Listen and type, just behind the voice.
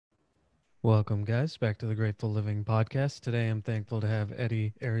Welcome, guys, back to the Grateful Living podcast. Today, I'm thankful to have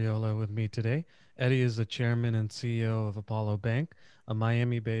Eddie Ariola with me today. Eddie is the chairman and CEO of Apollo Bank, a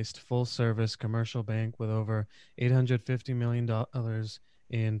Miami based full service commercial bank with over $850 million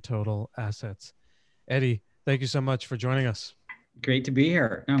in total assets. Eddie, thank you so much for joining us. Great to be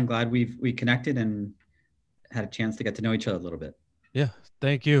here. No, I'm glad we connected and had a chance to get to know each other a little bit. Yeah,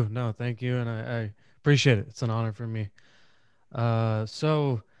 thank you. No, thank you. And I appreciate it. It's an honor for me.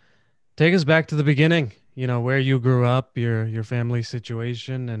 So take us back to the beginning, where you grew up, your family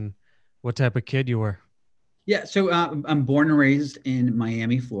situation, and what type of kid you were. Yeah, so I'm born and raised in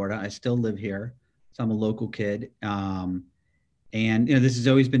Miami, Florida. I still live here, so I'm a local kid. And this has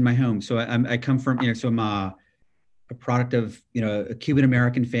always been my home. So I come from so I'm a product of a Cuban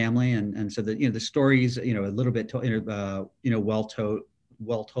American family, and so the stories a little bit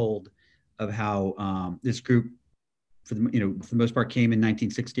well told of how this group for the most part came in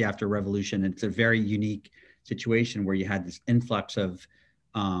 1960 after revolution. It's a very unique situation where you had this influx of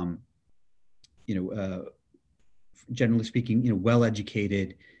um, you know generally speaking well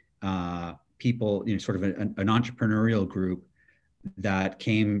educated people, sort of an entrepreneurial group that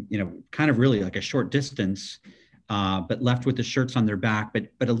came kind of really like a short distance, but left with the shirts on their back,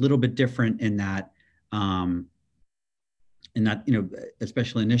 but a little bit different um, in that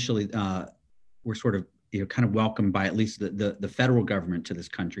especially initially were sort of kind of welcomed by at least the federal government to this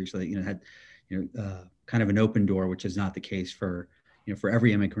country, so that had kind of an open door, which is not the case for for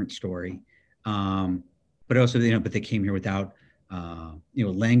every immigrant story. Um, but also but they came here without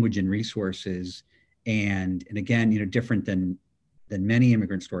language and resources, and again different than many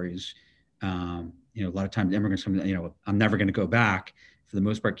immigrant stories. A lot of times immigrants come, I'm never going to go back. For the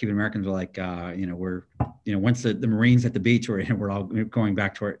most part, Cuban Americans are like, we're, once the Marines at the beach, we're all going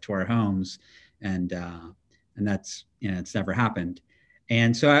back to our homes, and that's it's never happened.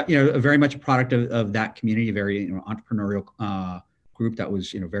 And so very much a product of that community, a very entrepreneurial group that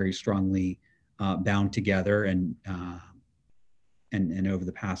was very strongly bound together, and over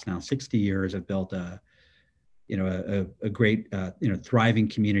the past now 60 years have built a great thriving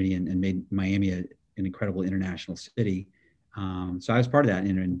community, and made Miami an incredible international city. So I was part of that,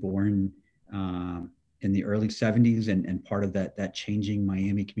 and born in the early 70s, and part of that changing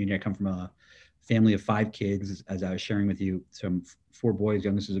Miami community. I come from a family of five kids, as I was sharing with you. So I'm four boys,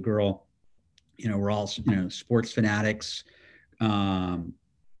 youngest is a girl. We're all sports fanatics. Um,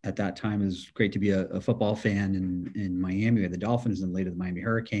 at that time, it was great to be a football fan in Miami. We had the Dolphins and later the Miami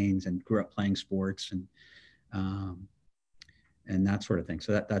Hurricanes, and grew up playing sports um, and that sort of thing.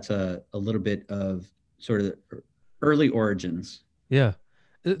 So that's a little bit of sort of early origins. Yeah.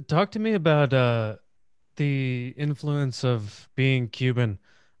 Talk to me about the influence of being Cuban.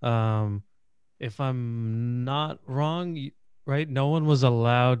 Um, if I'm not wrong, right? No one was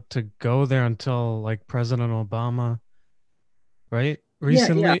allowed to go there until like President Obama, right? Yeah.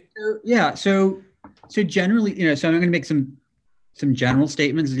 Recently. So generally, so I'm going to make some general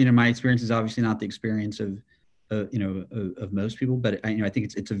statements. My experience is obviously not the experience of most people, but I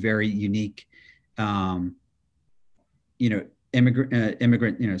think it's a very unique, um, you know,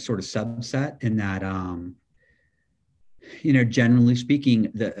 immigrant, sort of subset, in that, generally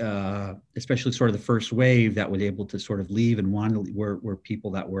speaking, especially sort of the first wave that was able to sort of leave and want to leave, were people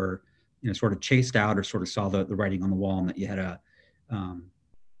that were, sort of chased out, or sort of saw the writing on the wall, and that you had um,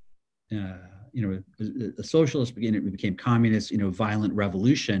 uh, a socialist, it became communist, violent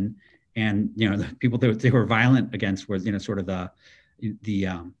revolution. And, the people that they were violent against was, sort of the, the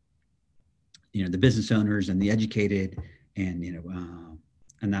business owners and the educated, and,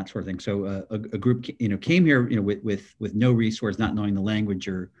 and that sort of thing. So a group, came here, with no resource, not knowing the language,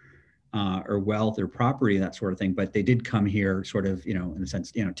 or wealth or property, that sort of thing. But they did come here sort of, in a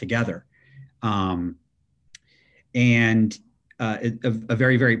sense, together. Um, and a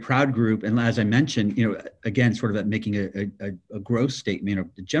very, very proud group. And as I mentioned, again, sort of making a gross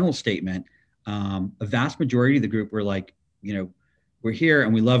statement, a general statement. A vast majority of the group were like, we're here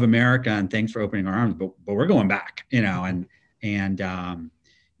and we love America, and thanks for opening our arms, but we're going back, and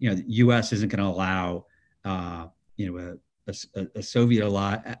the U.S. isn't going to allow, a Soviet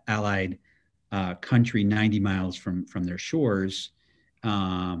allied country 90 miles from their shores,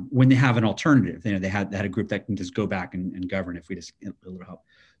 when they have an alternative. They had a group that can just go back and govern if we just get a little help.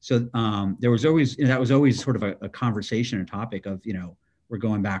 So there was always, that was always sort of a conversation, a topic of, we're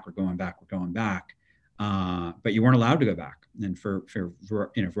going back, we're going back, we're going back. But you weren't allowed to go back, and for a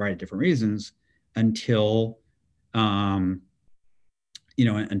variety of different reasons, until um,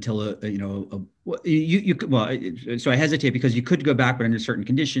 until you could, well, so I hesitate, because you could go back, but under certain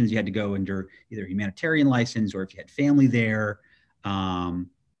conditions. You had to go under either a humanitarian license, or if you had family there. Um,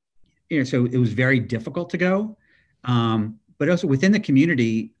 so it was very difficult to go. But also within the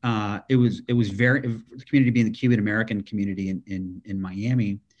community, it was very, the community being the Cuban American community in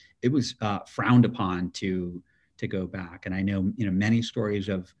Miami, it was frowned upon to go back. And I know, many stories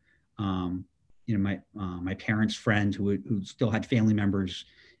of, my parents' friends who still had family members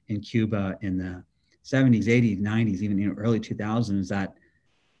in Cuba in the 70s, 80s, 90s, even early 2000s that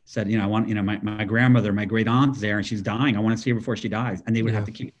said, I want, my grandmother, my great aunt's there and she's dying. I want to see her before she dies. And they would have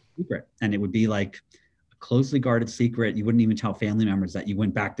to keep it secret. And it would be like a closely guarded secret. You wouldn't even tell family members that you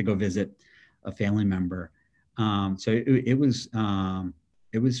went back to go visit a family member. So it was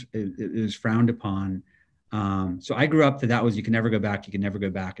frowned upon. So I grew up that was, you can never go back. You can never go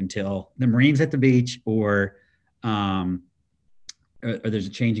back until the Marines hit the beach or there's a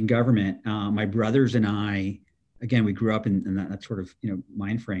change in government. My brothers and I, again, we grew up in that sort of,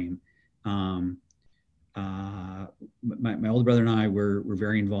 mind frame. My older brother and I were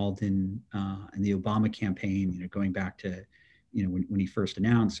very involved in the Obama campaign, going back to, when he first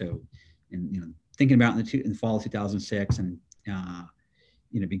announced. So, and, thinking about in the fall of 2006 and,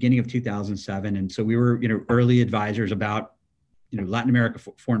 beginning of 2007. And so we were, early advisors about, Latin America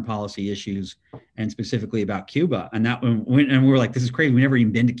foreign policy issues and specifically about Cuba. And and we were like, this is crazy. We never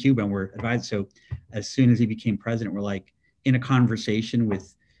even been to Cuba and we're advised. So as soon as he became president, we're like in a conversation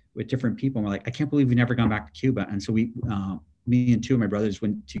with different people. And we're like, I can't believe we've never gone back to Cuba. And so me and two of my brothers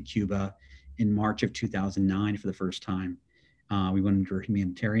went to Cuba in March of 2009 for the first time. We went under a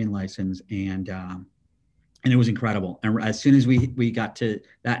humanitarian license and it was incredible. And as soon as we got to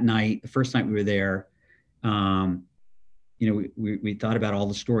that night, the first night we were there, we thought about all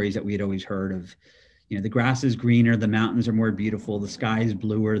the stories that we had always heard of, the grass is greener, the mountains are more beautiful, the sky is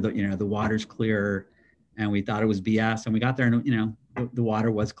bluer, the water's clearer. And we thought it was BS. And we got there and, the water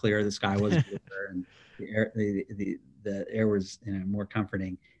was clear, the sky was bluer, and the air was, more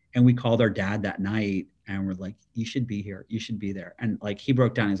comforting. And we called our dad that night and we're like, you should be here. You should be there. And like, he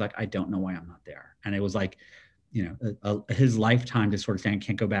broke down. He's like, I don't know why I'm not there. And it was like, his lifetime just sort of saying,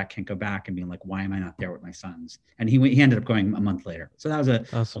 can't go back and being like, why am I not there with my sons? And he ended up going a month later. So that was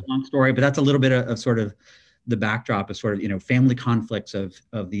a long story, but that's a little bit of sort of the backdrop of sort of, family conflicts of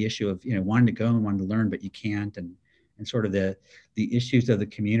the issue of, wanting to go and wanting to learn, but you can't. And sort of the issues of the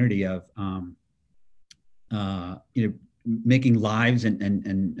community of, making lives and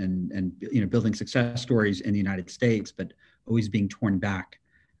building success stories in the United States, but always being torn back,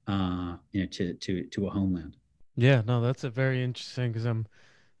 to a homeland. Yeah, no, that's a very interesting because I'm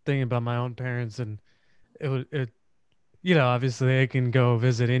thinking about my own parents and it obviously they can go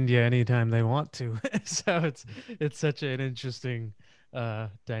visit India anytime they want to. So it's such an interesting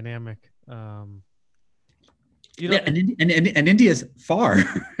dynamic. Yeah, and India's far.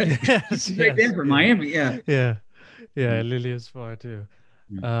 Yes, Right there from Miami. Yeah. Yeah, Lily is far too.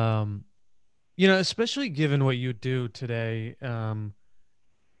 Especially given what you do today,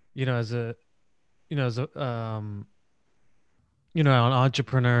 as a an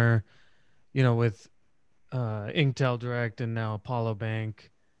entrepreneur, with Inktel Direct and now Apollo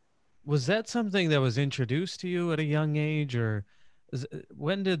Bank. Was that something that was introduced to you at a young age, or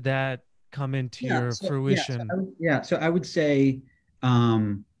when did that come into your fruition? So I would say,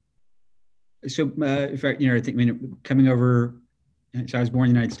 if I think, coming over, so I was born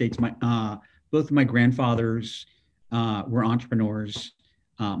in the United States. Both of my grandfathers were entrepreneurs.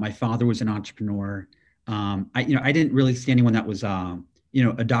 My father was an entrepreneur. I didn't really see anyone that was, a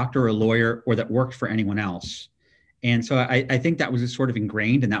doctor or a lawyer or that worked for anyone else. And so I think that was sort of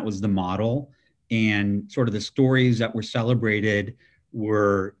ingrained and that was the model. And sort of the stories that were celebrated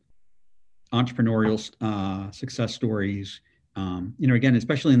were entrepreneurial success stories. Again,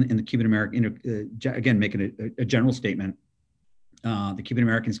 especially in the Cuban American, again, making a general statement, the Cuban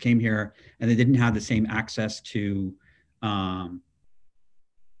Americans came here and they didn't have the same access to,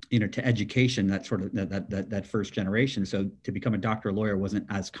 to education, that sort of that first generation. So to become a doctor or lawyer wasn't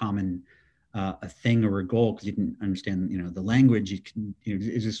as common a thing or a goal because you didn't understand, the language.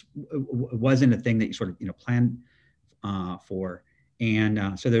 It wasn't a thing that you sort of, planned for.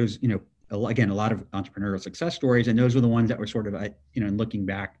 And so there's, again, a lot of entrepreneurial success stories, and those were the ones that were sort of, looking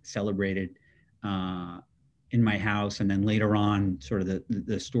back, celebrated in my house. And then later on, sort of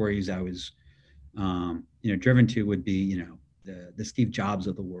the stories I was, driven to would be, the Steve Jobs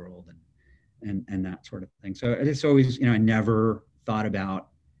of the world and that sort of thing. So I just always, I never thought about,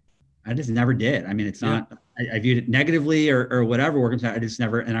 I just never did. I mean, it's not, I viewed it negatively or whatever. I just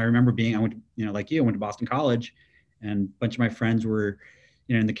never, and I remember I went to, like you, I went to Boston College and a bunch of my friends were,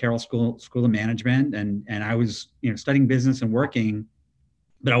 in the Carroll School of Management. And I was, studying business and working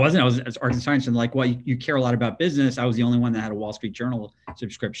but I wasn't. I was arts and science, and like, well, you care a lot about business. I was the only one that had a Wall Street Journal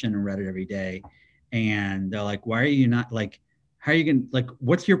subscription and read it every day. And they're like, why are you not like, how are you going to like,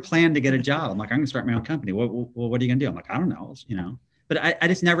 what's your plan to get a job? I'm like, I'm going to start my own company. What are you going to do? I'm like, I don't know, but I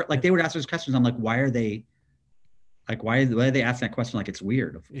just never, like, they would ask those questions. I'm like, why are they like, why are they asking that question? Like, it's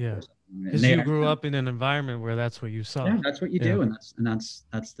weird. Of Yeah. course. And Because they, you grew up in an environment where that's what you saw. yeah, that's what you Yeah. do. And that's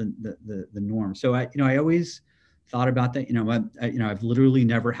the norm. So I always thought about that. I've literally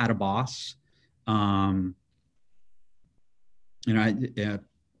never had a boss. Um, yeah,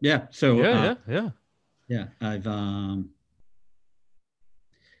 yeah. So, Yeah. Yeah. Yeah. yeah, I've,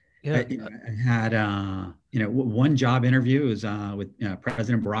 Yeah. I had, one job interview was with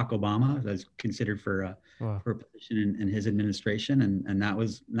President Barack Obama. I was considered Wow. for a position in his administration, and that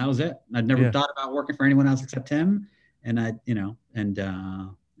was it. I'd never Yeah. thought about working for anyone else except him, and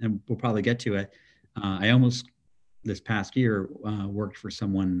and we'll probably get to it. I almost this past year worked for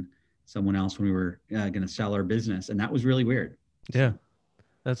someone else when we were going to sell our business, and that was really weird. Yeah. So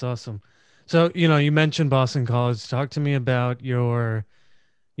That's awesome. So, you mentioned Boston College. Talk to me about your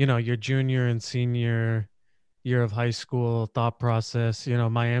junior and senior year of high school thought process.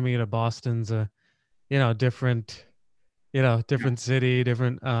 Miami to Boston's a, different, different city,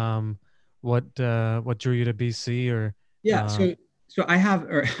 different, what drew you to BC or, yeah, uh, so I have,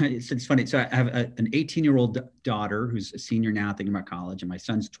 or it's funny. So I have an 18-year-old daughter who's a senior now, thinking about college, and my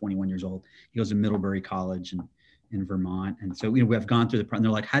son's 21 years old. He goes to Middlebury College in Vermont, and so we have gone through the. And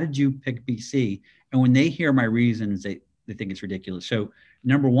they're like, "How did you pick BC?" And when they hear my reasons, they think it's ridiculous. So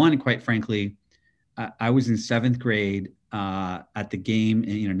number one, quite frankly, I was in seventh grade at the game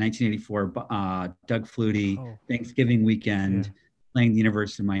in 1984. Doug Flutie, oh, Thanksgiving yeah. weekend, playing the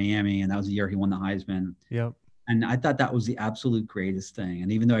University of Miami, and that was the year he won the Heisman. Yep. And I thought that was the absolute greatest thing.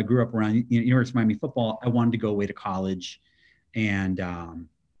 And even though I grew up around University of Miami football, I wanted to go away to college. And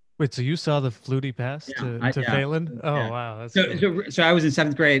Wait, so you saw the Flutie pass yeah, to yeah, Phelan? Oh, yeah. wow. That's So, cool. so I was in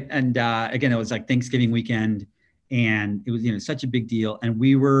seventh grade, and again, it was like Thanksgiving weekend, and it was such a big deal. And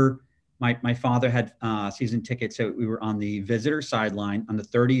we were, my father had season tickets, so we were on the visitor sideline on the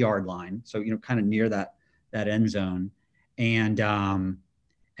 30-yard line, so kind of near that end zone, and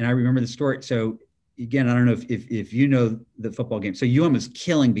I remember the story. So again, I don't know if you know the football game. So UM was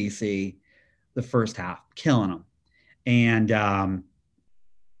killing BC the first half, killing them, and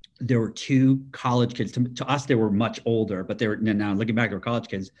there were two college kids. To us, they were much older, but they were now looking back, they were college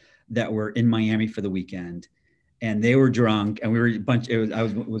kids that were in Miami for the weekend, and they were drunk, and we were a bunch. I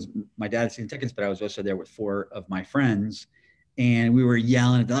was my dad had seen tickets, but I was also there with four of my friends, and we were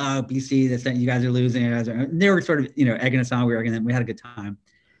yelling, "Oh, BC, this you guys are losing." And they were sort of egging us on. We were egging them. We had a good time.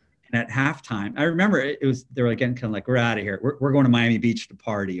 And at halftime, I remember it was they were like getting kind of like, "We're out of here. We're going to Miami Beach to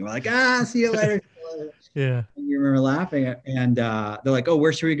party." And we're like, "See you later." Yeah. And you remember laughing, and they're like, "Oh,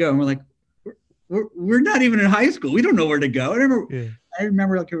 where should we go?" And we're like, "We're not even in high school. We don't know where to go." Yeah. I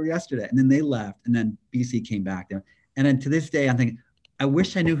remember like it was yesterday. And then they left, and then BC came back there. And then to this day, I'm thinking, I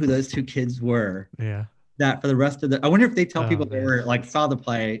wish I knew who those two kids were. Yeah. That for the rest of the, I wonder if they tell Oh, people they man. were like saw the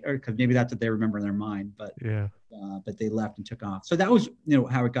play, or because maybe that's what they remember in their mind. Yeah. But they left and took off. So that was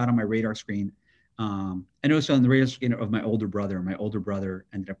how it got on my radar screen. And also on the radar screen of my older brother. My older brother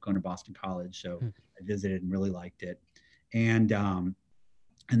ended up going to Boston College, so Hmm. I visited and really liked it. And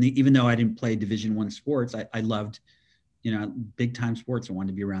even though I didn't play Division I sports, I loved big time sports. I wanted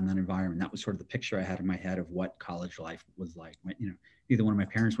to be around that environment. That was sort of the picture I had in my head of what college life was like. Neither one of my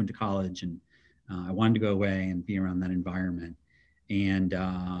parents went to college, and I wanted to go away and be around that environment. And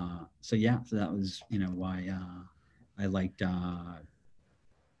so that was why I liked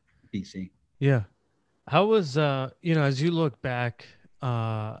BC. Yeah. How was as you look back,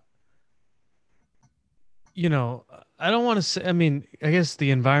 uh, I don't want to say, I mean, I guess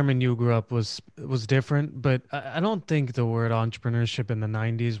the environment you grew up was different, but I don't think the word entrepreneurship in the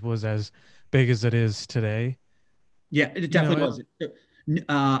 90s was as big as it is today. Yeah, it You know, definitely it, was.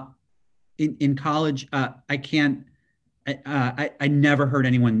 Uh, in college, I can't. I never heard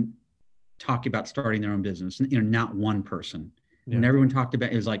anyone talk about starting their own business. Not one person. When yeah. everyone talked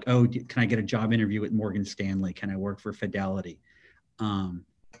about it, was like, "Oh, can I get a job interview at Morgan Stanley? Can I work for Fidelity?" Um,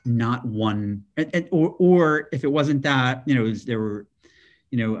 Not one, or if it wasn't that, there were,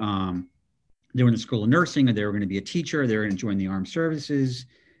 you know, they were in the school of nursing, or they were going to be a teacher, they were going to join the armed services,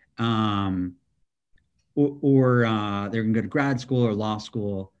 um, or they're going to go to grad school or law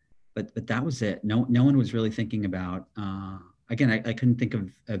school, but that was it. No one was really thinking about. Again, I couldn't think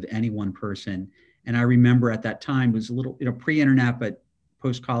of any one person, and I remember at that time it was a little pre-internet, but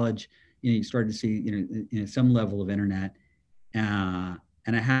post college, you started to see some level of internet, and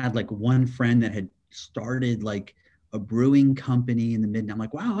I had like one friend that had started like a brewing company in the mid. I'm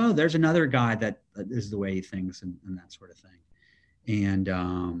like, wow, oh, there's another guy that is the way he thinks and that sort of thing. And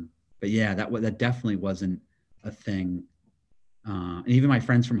but yeah, that definitely wasn't a thing. And even my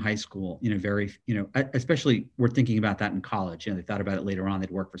friends from high school, very, especially were thinking about that in college. They thought about it later on.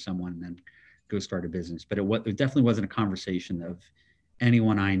 They'd work for someone and then go start a business. But it definitely wasn't a conversation of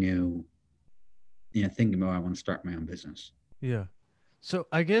anyone I knew, thinking about, I want to start my own business. Yeah. So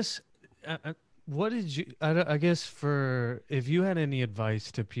I guess, what did you, I guess for, if you had any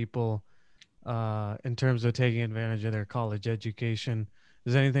advice to people in terms of taking advantage of their college education,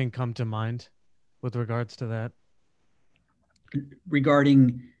 does anything come to mind with regards to that?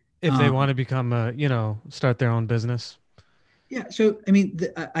 Regarding, If they want to become start their own business? yeah. So, I mean,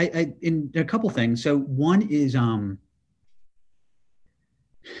 I in a couple things. So one is,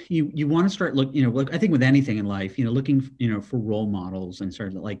 you want to start look, I think with anything in life, looking, for role models and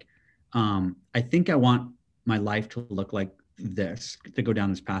sort of like, I think I want my life to look like this, to go down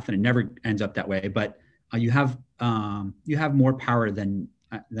this path, and it never ends up that way. But you have more power than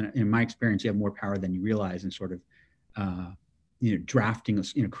in my experience, you have more power than you realize, and sort of, drafting,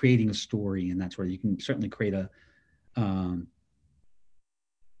 creating a story, and that sort of, you can certainly create a,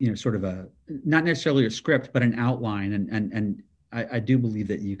 sort of a, not necessarily a script, but an outline. And I do believe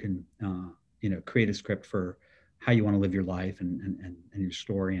that you can, create a script for how you want to live your life and your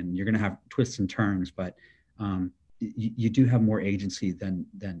story. And you're going to have twists and turns, but you do have more agency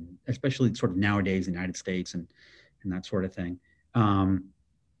than especially sort of nowadays in the United States and that sort of thing.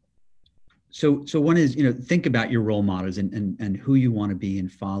 So one is, think about your role models and who you want to be,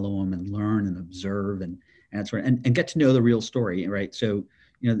 and follow them and learn and observe and that sort of, and get to know the real story, right? So,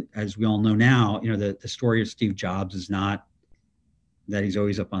 as we all know now, the story of Steve Jobs is not that he's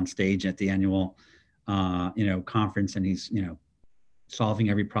always up on stage at the annual, conference, and he's, solving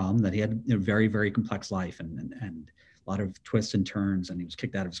every problem. That he had a very, very complex life and a lot of twists and turns, and he was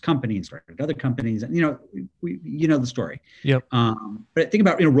kicked out of his company and started other companies. And, the story. Yep. But think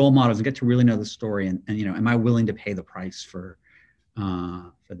about, role models and get to really know the story. And am I willing to pay the price for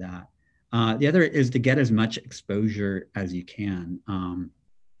that? The other is to get as much exposure as you can,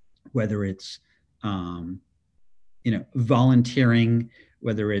 whether it's, volunteering,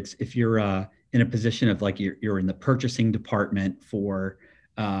 whether it's, if you're in a position of like you're in the purchasing department for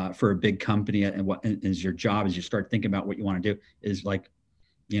a big company, and what is your job, as you start thinking about what you want to do, is like,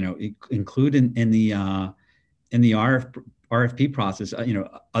 include in the RFP process,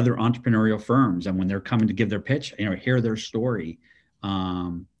 other entrepreneurial firms, and when they're coming to give their pitch, hear their story.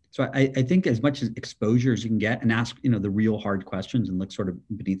 So I think as much as exposure as you can get, and ask, the real hard questions, and look sort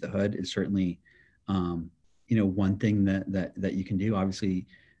of beneath the hood, is certainly, one thing that you can do. Obviously,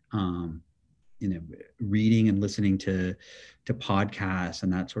 reading and listening to podcasts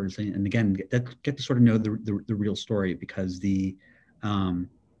and that sort of thing. And again, get to sort of know the real story, because there's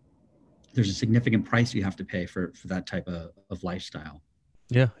a significant price you have to pay for that type of lifestyle.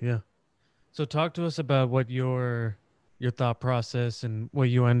 Yeah, yeah. So talk to us about what your thought process and what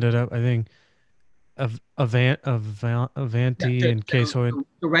you ended up, I think, Yeah. Avanti and Casehoid.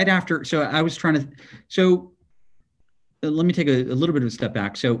 So right after, so I was trying to, so let me take a little bit of a step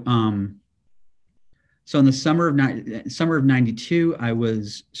back. So, so in the summer of 92,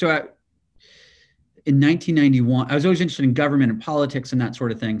 in 1991, I was always interested in government and politics and that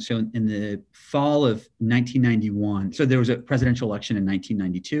sort of thing. So in the fall of 1991, so there was a presidential election in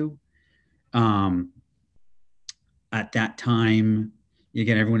 1992. At that time,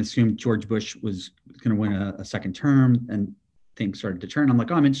 again, everyone assumed George Bush was going to win a second term, and things started to turn. I'm like,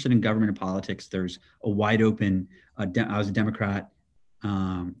 oh, I'm interested in government and politics. There's a wide open, I was a Democrat.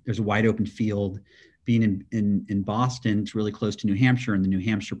 There's a wide open field. Being in Boston, it's really close to New Hampshire, and the New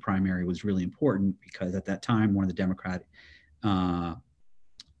Hampshire primary was really important, because at that time, one of the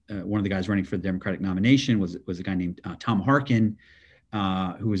guys running for the Democratic nomination was a guy named Tom Harkin,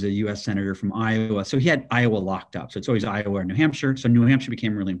 who was a U.S. senator from Iowa. So he had Iowa locked up. So it's always Iowa or New Hampshire. So New Hampshire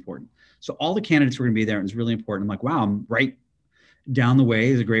became really important. So all the candidates were going to be there. It was really important. I'm like, wow, I'm right down the way.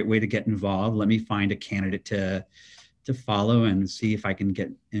 Is a great way to get involved. Let me find a candidate to follow and see if I can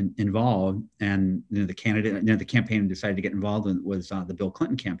get involved. And the candidate, the campaign decided to get involved in was the Bill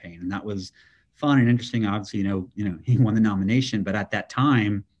Clinton campaign, and that was fun and interesting. Obviously, he won the nomination, but at that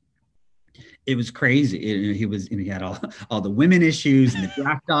time, it was crazy. He had all the women issues and the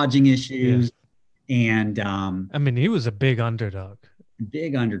draft dodging issues, and I mean, he was a big underdog.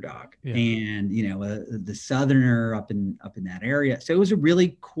 Yeah. And the Southerner up in that area. So it was a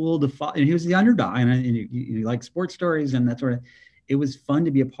really cool to follow, and he was the underdog, and you like sports stories and that sort of. It was fun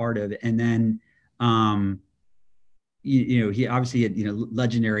to be a part of. And then he obviously had,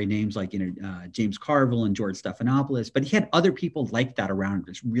 legendary names like, James Carville and George Stephanopoulos, but he had other people like that around him,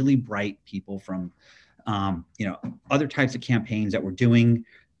 just really bright people from, other types of campaigns that were doing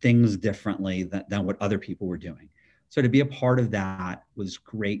things differently than what other people were doing. So to be a part of that was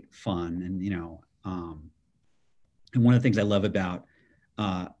great fun. And one of the things I love about,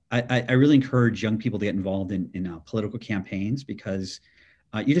 I really encourage young people to get involved in political campaigns, because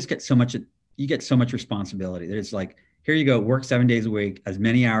you just get so much responsibility. There's like, here you go, work 7 days a week, as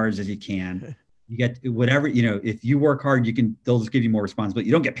many hours as you can. You get whatever, if you work hard, they'll just give you more responsibility.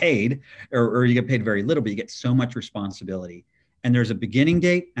 You don't get paid, or you get paid very little, but you get so much responsibility. And there's a beginning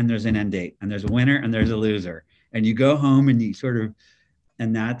date and there's an end date, and there's a winner and there's a loser. And you go home and you sort of,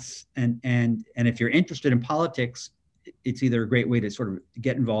 and if you're interested in politics, it's either a great way to sort of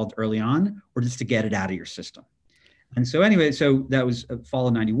get involved early on, or just to get it out of your system. And so anyway, so that was fall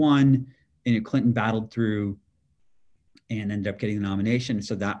of 91, and Clinton battled through and ended up getting the nomination.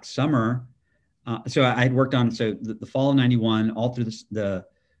 So that summer, so I had worked on, the fall of 91, all through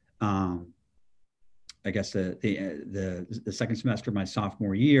I guess the second semester of my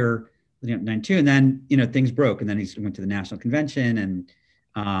sophomore year, 92, and then, things broke, and then he went to the national convention, and,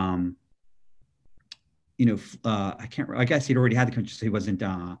 I guess he'd already had the country, so he wasn't,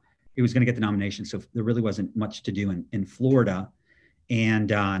 he was going to get the nomination. So there really wasn't much to do in Florida.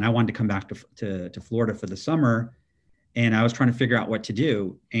 And I wanted to come back to Florida for the summer. And I was trying to figure out what to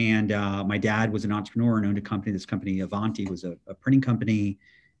do. And my dad was an entrepreneur and owned a company. This company, Avanti, was a printing company,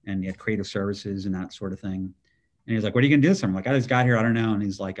 and he had creative services and that sort of thing. And he was like, "What are you going to do this summer?" I'm like, "I just got here. I don't know." And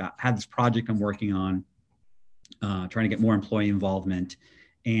he's like, "I had this project I'm working on, trying to get more employee involvement."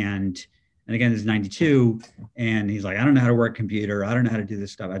 And again, this is 92. And he's like, "I don't know how to work a computer. I don't know how to do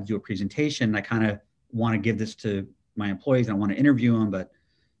this stuff. I have to do a presentation. I kind of want to give this to my employees. I want to interview them, but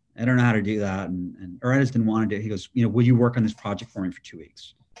I don't know how to do that." Or I just didn't want to do it. He goes, "Will you work on this project for me for 2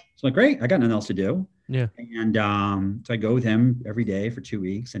 weeks?" So I'm like, "Great. I got nothing else to do." Yeah. And so I go with him every day for 2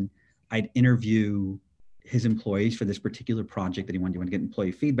 weeks, and I'd interview his employees for this particular project that he wanted to get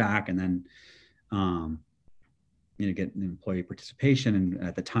employee feedback, and then, get employee participation. And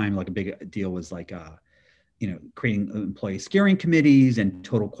at the time, like, a big deal was like, creating employee steering committees and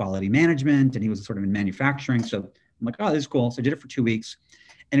total quality management. And he was sort of in manufacturing. So I'm like, "Oh, this is cool." So I did it for 2 weeks.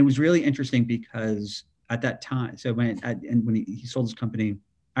 And it was really interesting because at that time, so when he sold his company,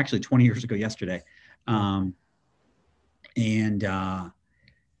 actually 20 years ago yesterday, and he'd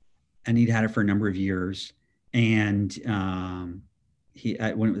had it for a number of years. And when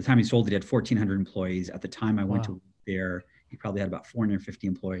at the time he sold it, he had 1,400 employees. At the time I went to work there, he probably had about 450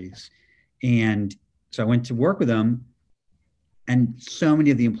 employees. And so I went to work with him, and so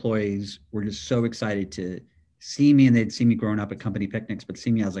many of the employees were just so excited to see me, and they'd see me growing up at company picnics, but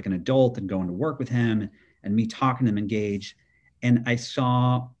see me as like an adult and going to work with him, and me talking to them, engaged. And I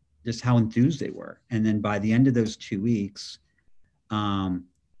saw just how enthused they were. And then by the end of those 2 weeks,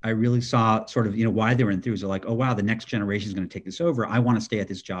 I really saw sort of, why they were enthused. They're like, "Oh, wow, the next generation is going to take this over. I want to stay at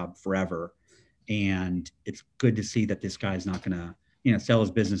this job forever. And it's good to see that this guy's not going to, sell his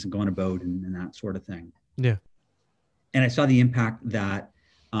business and go on a boat and that sort of thing." Yeah. And I saw the impact that,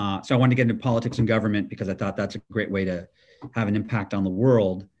 so I wanted to get into politics and government because I thought that's a great way to have an impact on the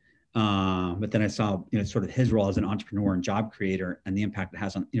world. But then I saw, sort of his role as an entrepreneur and job creator, and the impact it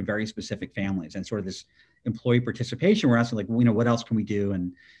has on, very specific families, and sort of this employee participation. We're asking, like, what else can we do?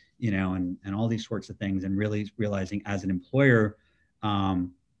 And, and all these sorts of things, and really realizing as an employer,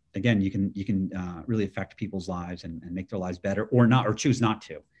 again, you can really affect people's lives and make their lives better, or not, or choose not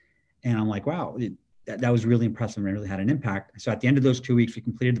to. And I'm like, wow, that was really impressive, and really had an impact. So at the end of those 2 weeks, we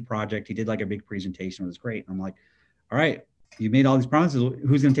completed the project. He did like a big presentation. It was great. And I'm like, "All right, you made all these promises.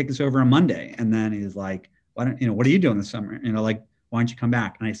 Who's going to take this over on Monday?" And then he's like, "Why don't, what are you doing this summer? Like, why don't you come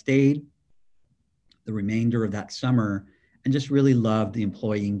back?" And I stayed the remainder of that summer and just really loved the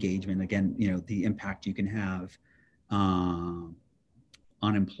employee engagement. Again, the impact you can have on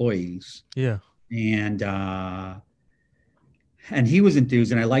employees. Yeah. And he was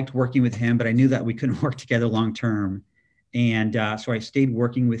enthused, and I liked working with him, but I knew that we couldn't work together long term. And so I stayed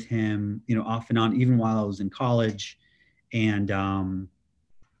working with him, off and on, even while I was in college. And, the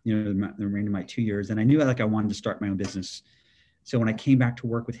remainder of my 2 years. And I knew I wanted to start my own business. So when I came back to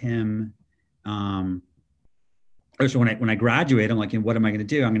work with him, so when I graduated, I'm like, what am I going to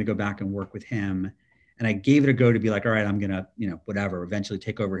do? I'm going to go back and work with him. And I gave it a go to be like, all right, I'm going to, whatever, eventually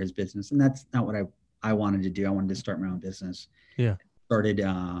take over his business. And that's not what I wanted to do. I wanted to start my own business. Yeah. Started,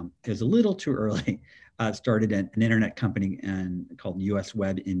 it was a little too early. Started an internet company called US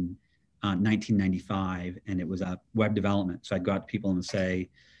Web in 1995. And it was web development. So I'd go out to people and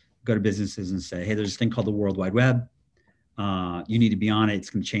go to businesses and say, "Hey, there's this thing called the World Wide Web. You need to be on it. It's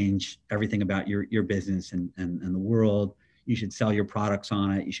going to change everything about your business and the world. You should sell your products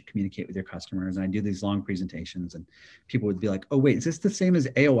on it. You should communicate with your customers. And I do these long presentations, and people would be like, "Oh, wait, is this the same as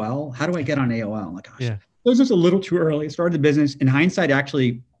AOL? How do I get on AOL?" I'm like, "Gosh, Yeah. it was just a little too early." I started the business. In hindsight,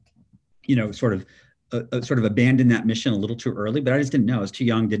 actually, sort of abandoned that mission a little too early. But I just didn't know. I was too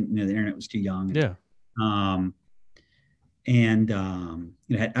young. Didn't know the internet was too young. Yeah.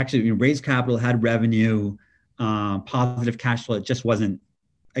 Actually, raised capital, had revenue, positive cash flow. It just wasn't.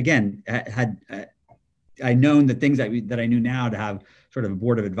 Again, had I known the things that I knew now, to have sort of a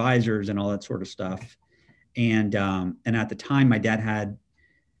board of advisors and all that sort of stuff. And at the time, my dad had,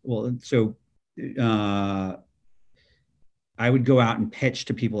 I would go out and pitch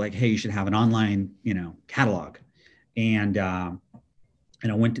to people like, "Hey, you should have an online, catalog." And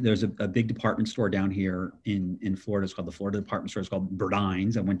I went to, there's a big department store down here in Florida. It's called the Florida Department Store. It's called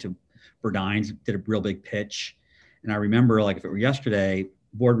Burdines. I went to Burdines, did a real big pitch. And I remember, like if it were yesterday,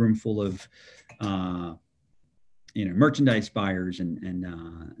 boardroom full of, merchandise buyers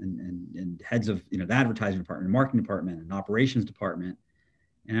and heads of, the advertising department, marketing department, and operations department.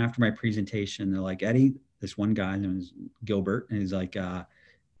 And after my presentation, they're like, "Eddie," this one guy, his name was Gilbert, and he's like, "That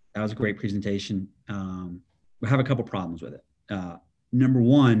was a great presentation. We have a couple problems with it. Number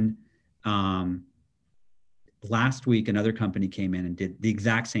one, last week, another company came in and did the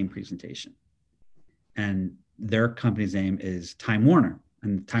exact same presentation. And their company's name is Time Warner.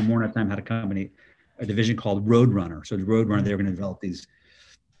 And Time Warner at the time had a division called Roadrunner. So Roadrunner, they were going to develop these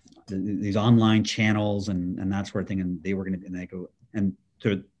online channels and that sort of thing. And they were going to, and they go, and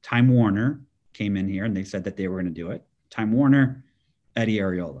so Time Warner came in here and they said that they were going to do it. Time Warner, Eddie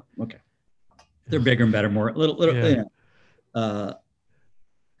Ariola. Okay. They're bigger and better, more,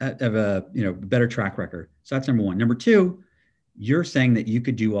 have a better track record. So that's number one. Number two, you're saying that you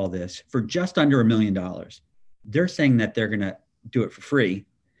could do all this for just under $1 million. They're saying that they're going to do it for free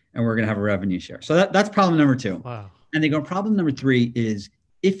and we're going to have a revenue share. So that's problem number two. Wow. And they go, problem number three is,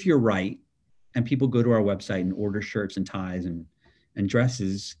 if you're right and people go to our website and order shirts and ties and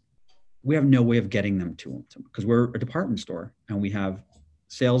dresses, we have no way of getting them to them because we're a department store and we have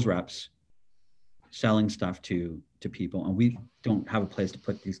sales reps selling stuff to people, and we don't have a place to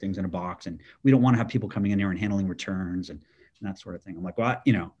put these things in a box, and we don't want to have people coming in there and handling returns and that sort of thing. I'm like, well,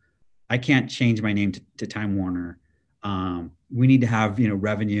 I can't change my name to Time Warner. We need to have,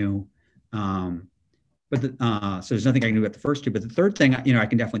 revenue. So there's nothing I can do about the first two, but the third thing, I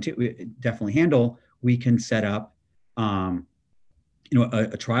can definitely handle. We can set up, a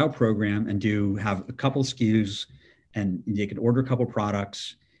trial program and have a couple SKUs, and they can order a couple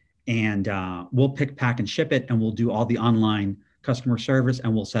products, and we'll pick, pack, and ship it, and we'll do all the online customer service,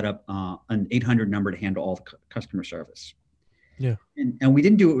 and we'll set up an 800 number to handle all the customer service. Yeah. And we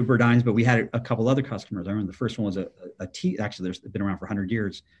didn't do it with Burdines, but we had a couple other customers. I remember the first one was a tea. Actually, there's been around for 100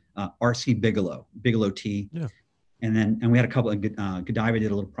 years. RC Bigelow Tea. Yeah. And we had a couple of Godiva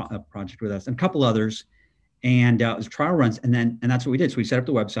did a little project with us, and a couple others. And it was trial runs. And that's what we did. So we set up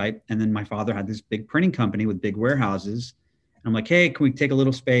the website, and then my father had this big printing company with big warehouses. And I'm like, "Hey, can we take a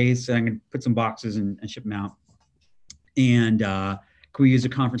little space? And I'm going to put some boxes and ship them out. And can we use a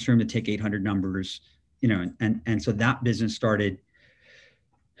conference room to take 800 numbers?" And so that business started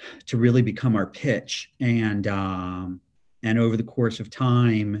to really become our pitch. And over the course of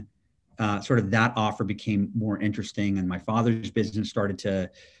time, sort of that offer became more interesting. And my father's business started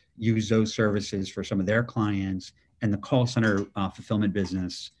to use those services for some of their clients. And the call center fulfillment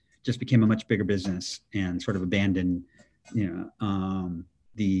business just became a much bigger business, and sort of abandoned, the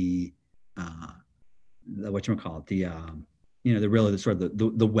whatchamacallit, the really sort of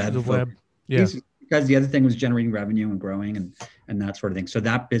the web. The web. Yeah. Because the other thing was generating revenue and growing and that sort of thing. So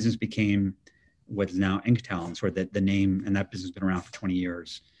that business became what is now Inktel, and sort of the name, and that business has been around for 20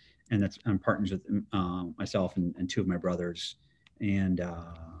 years. And I'm partners with myself and two of my brothers. And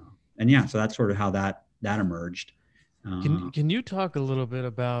yeah, so that's sort of how that emerged. Can you talk a little bit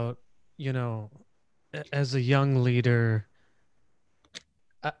about, as a young leader,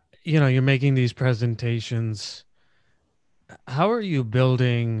 you're making these presentations. How are you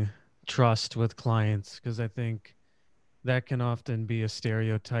building trust with clients? Because I think that can often be a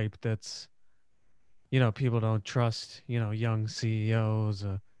stereotype that's, people don't trust, young CEOs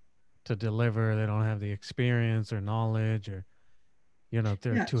to deliver. They don't have the experience or knowledge, or,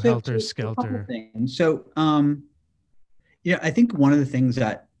 they're too helter-skelter. So, I think one of the things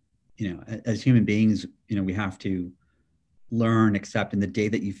that, as human beings, we have to learn, accept, and the day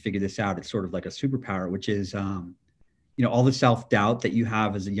that you figure this out, it's sort of like a superpower, which is, all the self-doubt that you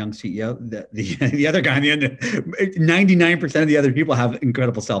have as a young CEO, the other guy on the end, 99% of the other people have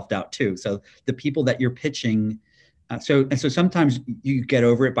incredible self-doubt too. So the people that you're pitching, So sometimes you get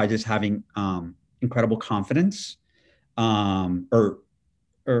over it by just having incredible confidence, or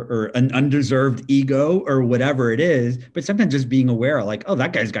or an undeserved ego or whatever it is. But sometimes just being aware, like, oh,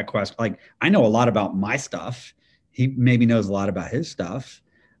 that guy's got questions. Like, I know a lot about my stuff. He maybe knows a lot about his stuff.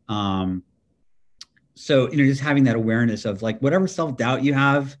 Um, so just having that awareness of like whatever self doubt you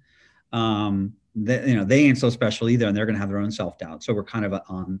have, that they ain't so special either, and they're going to have their own self doubt. So we're kind of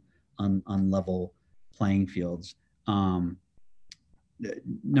on level playing fields. Number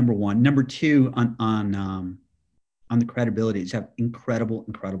one. Number two, on the credibility, is have incredible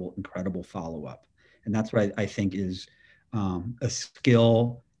follow up, and that's what I think is a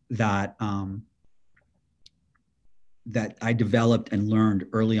skill that that I developed and learned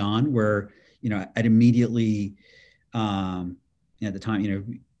early on, where I'd immediately at the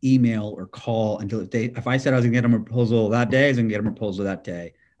time email or call until if I said I was going to get them a proposal that day, I was going to get them a proposal that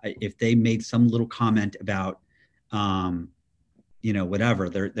day. If they made some little comment about whatever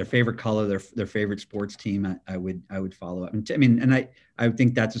their favorite color, their favorite sports team, I would follow up. And I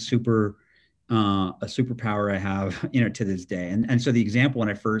think that's a superpower I have, to this day. And so the example, when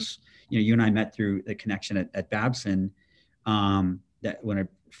I first, you and I met through the connection at Babson, that when I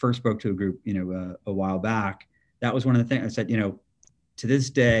first spoke to a group, a while back, that was one of the things I said, to this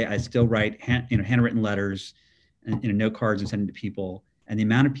day, I still write handwritten letters and note cards and send them to people. And the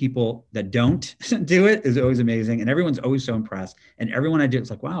amount of people that don't do it is always amazing. And everyone's always so impressed. And everyone I do, it's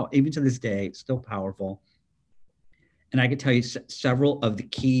like, wow, even to this day, it's still powerful. And I could tell you several of the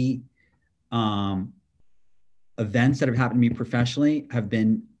key events that have happened to me professionally have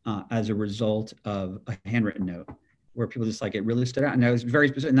been as a result of a handwritten note, where people just like, it really stood out. And I was very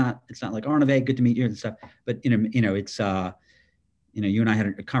specific. It's not like, Arnave, good to meet you and stuff. But it's you and I had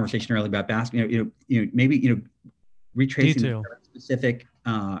a conversation earlier about basketball. Maybe retracing a specific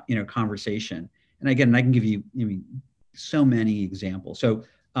conversation. And again, I can give you so many examples. So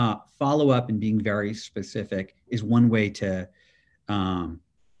follow up and being very specific is one way to to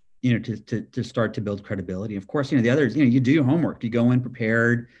start to build credibility. Of course, the other is, you do your homework, you go in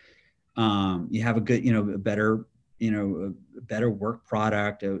prepared, you have a good, a better work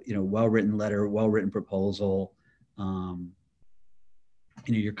product, well-written letter, well-written proposal.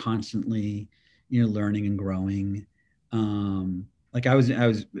 You're constantly, learning and growing. Like I was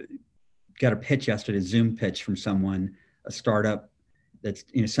got a pitch yesterday, a Zoom pitch from someone, a startup that's,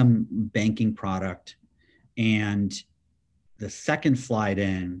 some banking product. And the second slide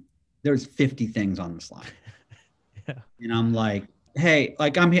in, there's 50 things on the slide. Yeah. And I'm like, hey,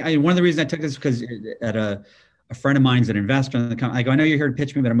 like I'm here. One of the reasons I took this is because at a friend of mine's an investor in the company. I go, I know you're here to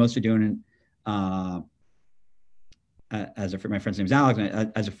pitch me, but I'm mostly doing it my friend's name is Alex,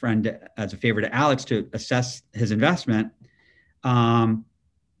 as a favor to Alex to assess his investment. I'm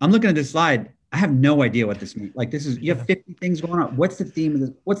looking at this slide. I have no idea what this means. Like, this is, you have 50 things going on. What's the theme of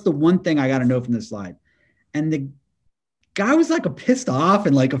this? What's the one thing I got to know from this slide? And the guy was like pissed off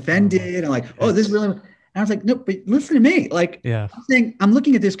and like offended and like, oh, this really, and I was like, no, but listen to me. Like, yeah. I'm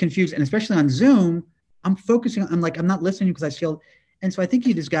looking at this confused, and especially on Zoom, I'm focusing on, I'm not listening because I feel. And so I think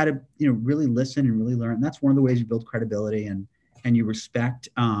you just got to, really listen and really learn. And that's one of the ways you build credibility, and you respect,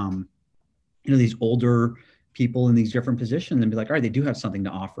 these older people in these different positions, and be like, all right, they do have something to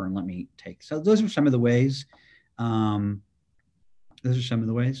offer, and let me take. So those are some of the ways. Yeah.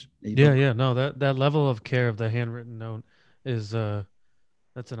 No, that level of care of the handwritten note is,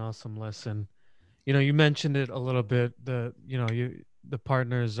 that's an awesome lesson. You mentioned it a little bit. The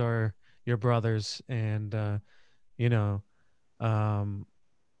partners are your brothers, and,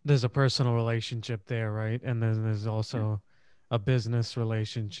 there's a personal relationship there, right? And then there's also a business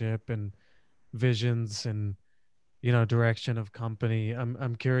relationship and visions and, direction of company.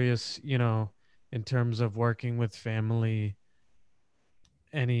 I'm curious, in terms of working with family,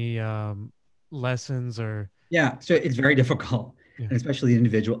 any lessons or. Yeah, so it's very difficult, and especially the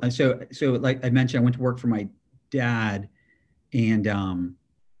individual. And so like I mentioned, I went to work for my dad, and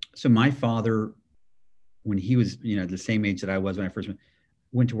so my father, when he was, the same age that I was when I first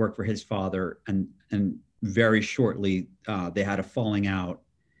went to work for his father, and very shortly they had a falling out,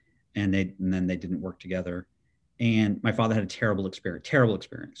 and then they didn't work together. And my father had a terrible experience.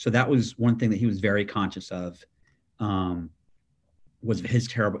 So that was one thing that he was very conscious of, was his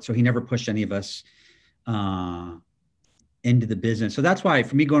terrible. So he never pushed any of us into the business. So that's why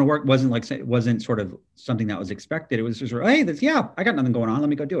for me, going to work wasn't sort of something that was expected. It was just, hey, I got nothing going on, let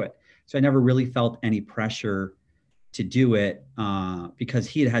me go do it. So I never really felt any pressure to do it because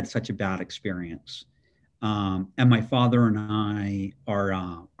he had such a bad experience. And my father and I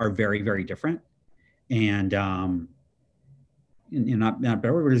are very, very different, and not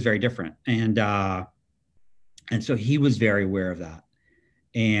better, but it's very different. And And so he was very aware of that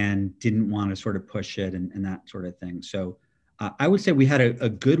and didn't want to sort of push it and that sort of thing. So I would say we had a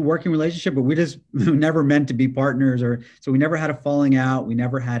good working relationship, but we just never meant to be partners, or so we never had a falling out. We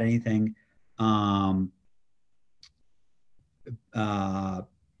never had anything. Um, uh,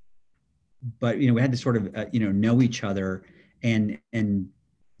 but we had to sort of know each other, and and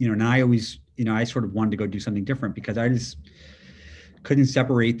I always I sort of wanted to go do something different because I just couldn't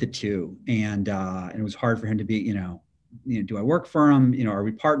separate the two, and it was hard for him to be do I work for him? Are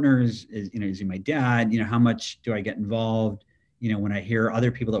we partners? Is he my dad? How much do I get involved? When I hear other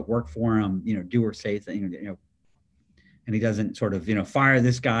people that work for him, do or say things, and he doesn't sort of, fire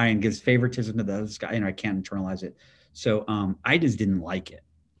this guy and gives favoritism to this guy, I can't internalize it. So I just didn't like it,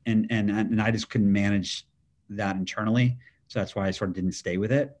 and I just couldn't manage that internally. So that's why I sort of didn't stay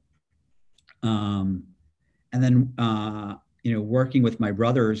with it. Um, and then working with my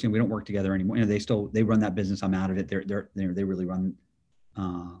brothers, we don't work together anymore. They run that business. I'm out of it. They really run.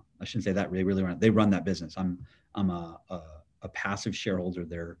 I shouldn't say that. They really run. They run that business. I'm a passive shareholder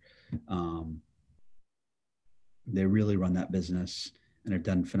there. They really run that business and have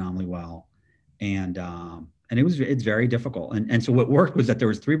done phenomenally well. And it's very difficult. And so what worked was that there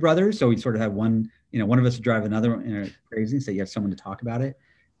was three brothers. So we sort of had one of us would drive another crazy, so you have someone to talk about it.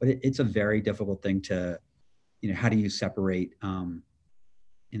 But it's a very difficult thing to, how do you separate,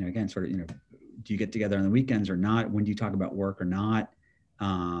 again, sort of, do you get together on the weekends or not? When do you talk about work or not?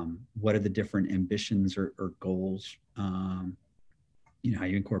 What are the different ambitions or goals? How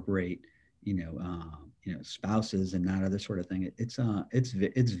you incorporate, spouses and that other sort of thing. It's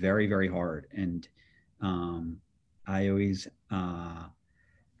very, very hard. And I always,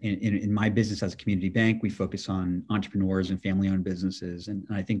 in my business as a community bank, we focus on entrepreneurs and family-owned businesses. And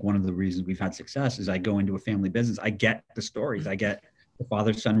I think one of the reasons we've had success is I go into a family business, I get the stories, I get the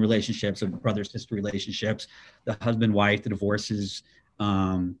father-son relationships, the brother-sister relationships, the husband-wife, the divorces.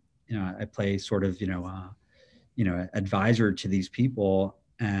 I play sort of, advisor to these people.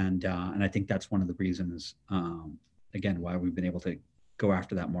 And I think that's one of the reasons, again, why we've been able to go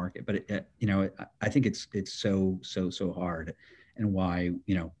after that market. But I think it's so hard, and why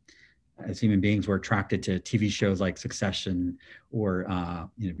as human beings we're attracted to TV shows like Succession or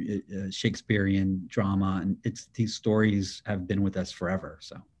Shakespearean drama, and these stories have been with us forever.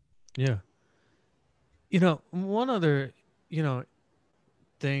 So Yeah. One other,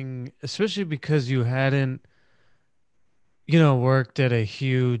 thing, especially because you hadn't, worked at a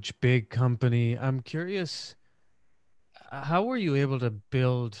huge, big company. I'm curious, how were you able to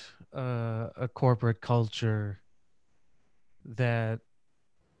build a corporate culture that,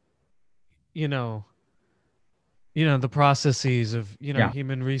 you know, the processes of, yeah,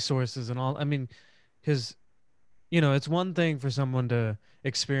 human resources and all. I mean, because, it's one thing for someone to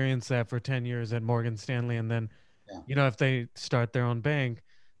experience that for 10 years at Morgan Stanley, and then, yeah, if they start their own bank,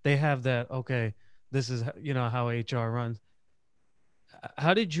 they have that, okay, this is, how HR runs.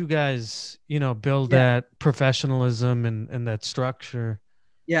 How did you guys, build yeah, that professionalism and that structure?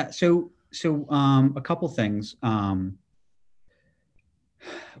 yeah. So a couple things.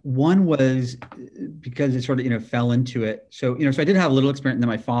 One was because it sort of fell into it. So so I did have a little experience. And then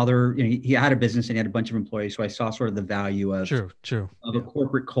my father, he had a business and he had a bunch of employees, so I saw sort of the value True, true. of a Yeah.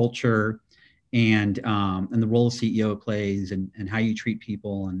 corporate culture, and the role a CEO plays, and how you treat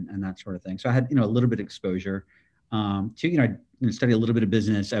people, and that sort of thing. So I had a little bit of exposure to study a little bit of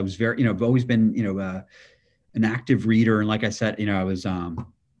business. I was very I've always been an active reader, and like I said, I was I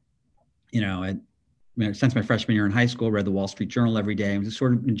since my freshman year in high school, read the Wall Street Journal every day. I was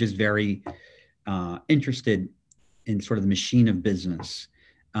sort of just very interested in sort of the machine of business.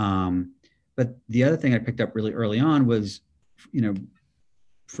 But the other thing I picked up really early on was,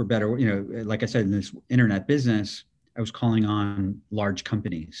 for better, like I said, in this internet business, I was calling on large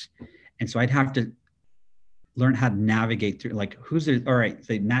companies. And so I'd have to learn how to navigate through, like, who's the, all right,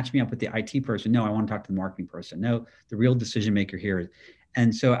 they match me up with the IT person. No, I want to talk to the marketing person. No, the real decision maker here.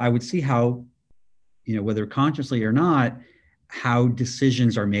 And so I would see how, whether consciously or not, how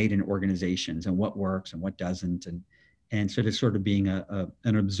decisions are made in organizations and what works and what doesn't. And so just sort of being an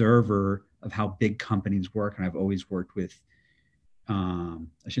observer of how big companies work. And I've always worked with, I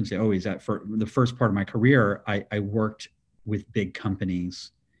shouldn't say always, that for the first part of my career, I worked with big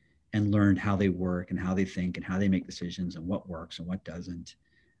companies and learned how they work and how they think and how they make decisions and what works and what doesn't.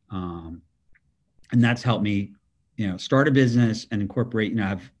 And that's helped me, start a business and incorporate,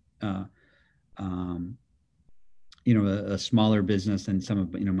 have, um, a smaller business than some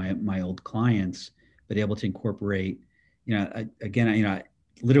of, my old clients, but able to incorporate,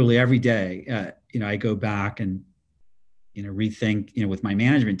 literally every day, I go back and, rethink, with my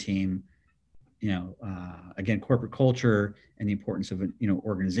management team, again, corporate culture and the importance of,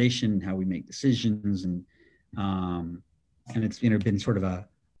 organization, how we make decisions. And it's, been sort of a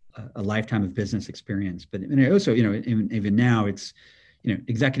lifetime of business experience. But also, even now it's,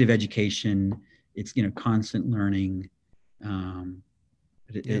 executive education, it's, constant learning.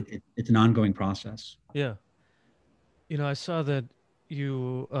 It's an ongoing process. Yeah. I saw that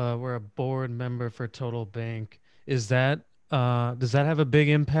you were a board member for Total Bank. Is that does that have a big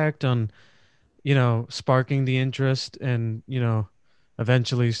impact on, sparking the interest and,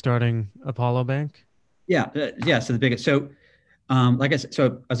 eventually starting Apollo Bank? Yeah. So the biggest, so like I said,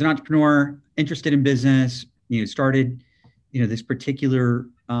 so as an entrepreneur, interested in business, started, this particular,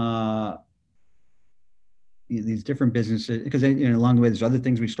 these different businesses, because along the way, there's other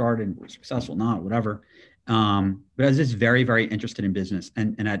things we started and we're successful, not whatever. But I was just very, very interested in business,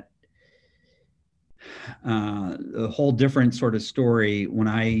 and at a whole different sort of story when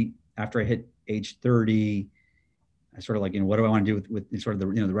after I hit age 30, I sort of like, what do I want to do with sort of the,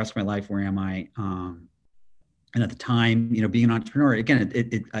 the rest of my life? Where am I? And at the time, being an entrepreneur,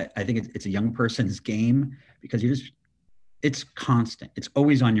 again, I think it's a young person's game, because it's constant. It's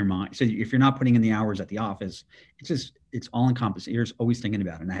always on your mind. So if you're not putting in the hours at the office, it's all encompassing. You're just always thinking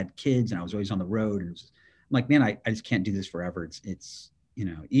about it. And I had kids and I was always on the road, and I'm like, man, I just can't do this forever. It's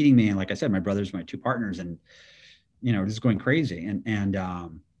eating me. And like I said, my brothers, my two partners, and, just going crazy.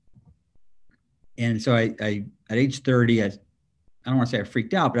 And so I at age 30, I don't want to say I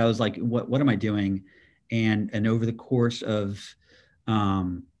freaked out, but I was like, what am I doing? And over the course of,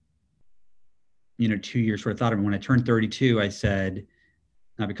 2 years, sort of thought of it. When I turned 32, I said,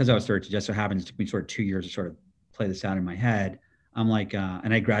 not because I was 32, just so happens it took me sort of 2 years to sort of play this out in my head. I'm like,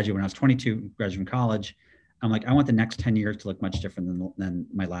 and I graduated when I was 22, graduated from college. I'm like, I want the next 10 years to look much different than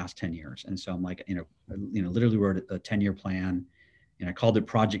my last 10 years. And so I'm like, literally wrote a 10-year plan, and I called it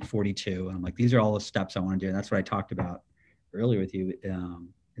Project 42. And I'm like, these are all the steps I want to do. And that's what I talked about earlier with you.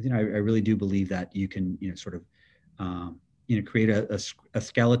 I really do believe that you can, sort of, create a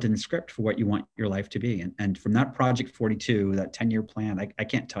skeleton script for what you want your life to be. And from that Project 42, that 10-year plan, I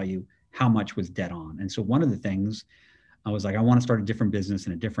can't tell you how much was dead on. And so one of the things I was like, I want to start a different business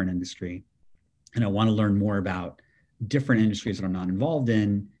in a different industry. And I want to learn more about different industries that I'm not involved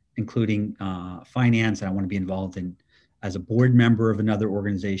in, including finance. And I want to be involved in as a board member of another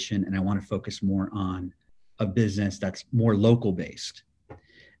organization. And I want to focus more on a business that's more local based.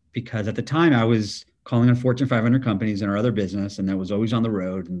 Because at the time I was calling on Fortune 500 companies in our other business, and I was always on the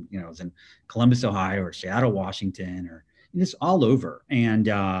road, and I was in Columbus, Ohio, or Seattle, Washington, or just all over. And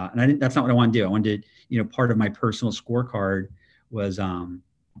I didn't. That's not what I wanted to do. I wanted to, part of my personal scorecard was,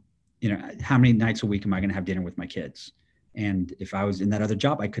 how many nights a week am I going to have dinner with my kids? And if I was in that other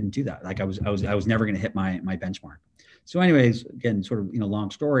job, I couldn't do that. Like I was never going to hit my benchmark. So, anyways, again, sort of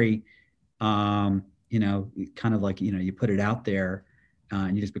long story. Kind of like you put it out there.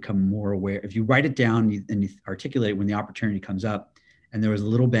 And you just become more aware. If you write it down and you articulate it when the opportunity comes up. And there was a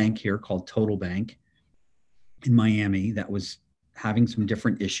little bank here called Total Bank in Miami that was having some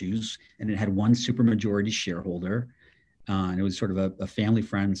different issues, and it had one supermajority shareholder. And it was sort of a family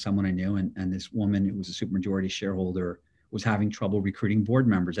friend, someone I knew. And this woman who was a supermajority shareholder was having trouble recruiting board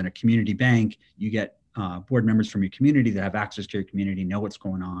members. And a community bank, you get board members from your community that have access to your community, know what's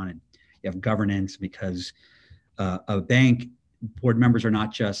going on, and you have governance, because a bank, board members are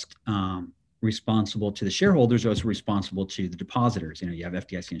not just responsible to the shareholders, they're also responsible to the depositors. You have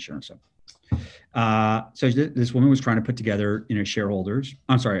FDIC insurance. So this woman was trying to put together,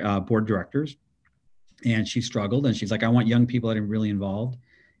 board directors, and she struggled. And she's like, I want young people that are really involved.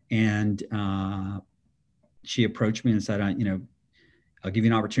 And she approached me and said, I'll give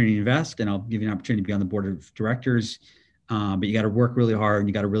you an opportunity to invest, and I'll give you an opportunity to be on the board of directors. But you got to work really hard, and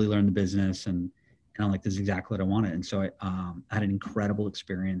you got to really learn the business. And I'm like, this is exactly what I wanted. And so I had an incredible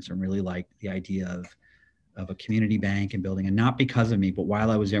experience, and really liked the idea of a community bank and building. And not because of me, but while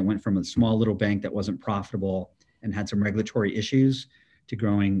I was there, I went from a small little bank that wasn't profitable and had some regulatory issues to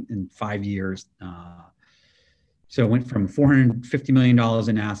growing in 5 years. So it went from $450 million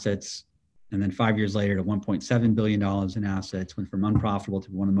in assets, and then 5 years later to $1.7 billion in assets, went from unprofitable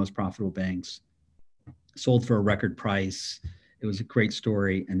to one of the most profitable banks, sold for a record price. It was a great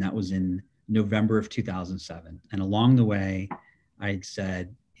story. And that was in November of 2007. And along the way, I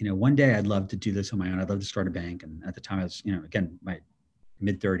said, one day I'd love to do this on my own. I'd love to start a bank. And at the time I was, again, my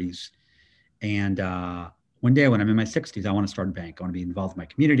mid 30s. And one day when I'm in my 60s, I want to start a bank. I want to be involved in my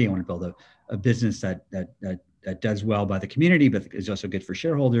community. I want to build a business that does well by the community, but is also good for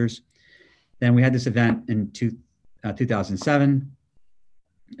shareholders. Then we had this event in 2007.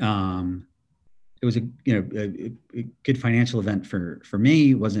 it was a, a good financial event for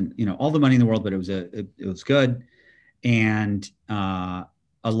me. It wasn't, all the money in the world, but it was good. And a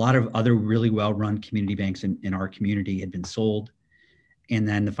lot of other really well-run community banks in our community had been sold. And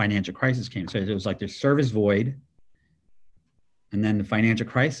then the financial crisis came. So it was like this service void, and then the financial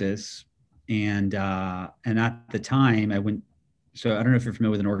crisis. And at the time I went, so I don't know if you're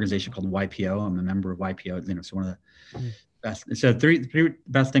familiar with an organization called YPO. I'm a member of YPO. So one of the best. So three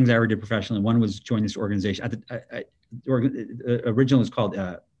best things I ever did professionally. One was join this organization. The original was called.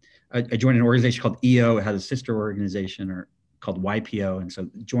 I joined an organization called EO. It had a sister organization called YPO. And so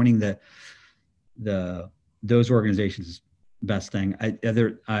joining those organizations is the best thing. I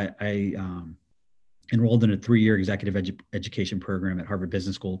enrolled in a 3-year executive education program at Harvard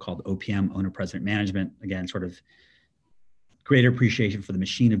Business School called OPM, Owner President Management. Again, sort of greater appreciation for the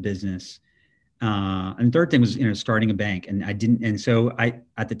machine of business. And the third thing was, starting a bank. And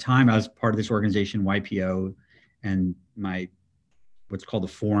at the time I was part of this organization, YPO, and what's called the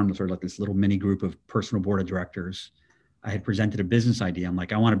forum, sort of like this little mini group of personal board of directors. I had presented a business idea. I'm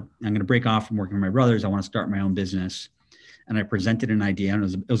like, I'm going to break off from working with my brothers. I want to start my own business. And I presented an idea, and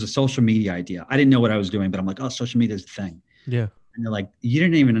it was a social media idea. I didn't know what I was doing, but I'm like, oh, social media is the thing. Yeah. And they're like, you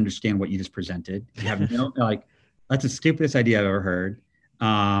didn't even understand what you just presented. You have like, that's the stupidest idea I've ever heard.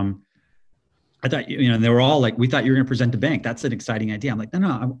 I thought, and they were all like, we thought you were going to present a bank. That's an exciting idea. I'm like,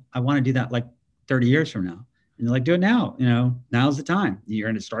 no, I want to do that like 30 years from now. And they're like, do it now. Now's the time. You're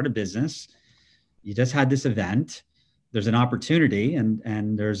going to start a business. You just had this event. There's an opportunity.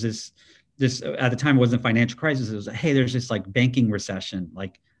 And there's this, at the time, it wasn't a financial crisis. It was, hey, there's this like banking recession.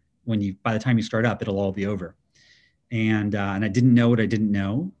 Like by the time you start up, it'll all be over. And I didn't know what I didn't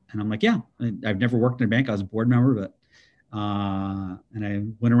know. And I'm like, yeah, I've never worked in a bank. I was a board member, but and I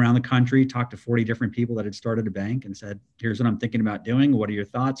went around the country, talked to 40 different people that had started a bank and said, here's what I'm thinking about doing. What are your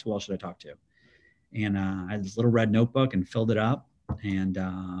thoughts? Who else should I talk to? And I had this little red notebook and filled it up and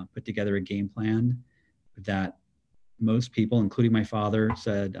put together a game plan that most people, including my father,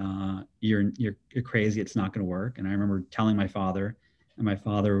 said, you're crazy. It's not going to work. And I remember telling my father, and my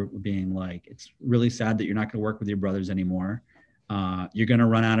father being like, it's really sad that you're not going to work with your brothers anymore. You're going to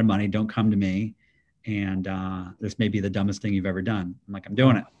run out of money. Don't come to me. And this may be the dumbest thing you've ever done. I'm like, I'm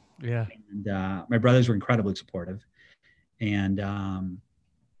doing it. Yeah. And my brothers were incredibly supportive. And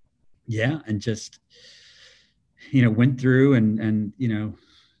and just, went through and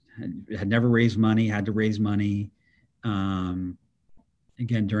had never raised money, had to raise money, again,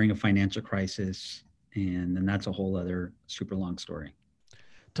 during a financial crisis. And then that's a whole other super long story.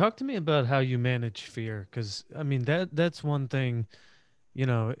 Talk to me about how you manage fear. Cause I mean, that's one thing,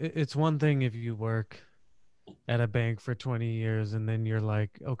 it's one thing if you work at a bank for 20 years and then you're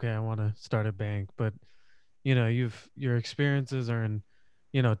like, okay, I want to start a bank. But, your experiences are in,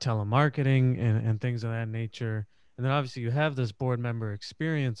 telemarketing and things of that nature. And then obviously you have this board member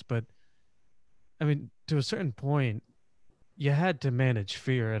experience, but I mean, to a certain point, you had to manage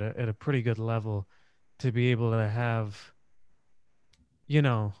fear at a pretty good level to be able to have, you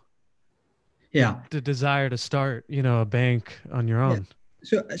know, Yeah. the desire to start, a bank on your Yeah. own.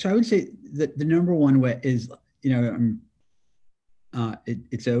 So I would say that the number one way is, it's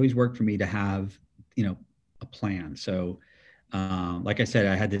always worked for me to have, a plan. So, like I said,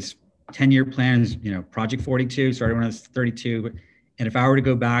 I had this 10-year plan, Project 42, started when I was 32. And if I were to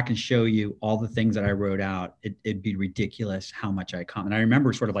go back and show you all the things that I wrote out, it'd be ridiculous how much I accomplished. And I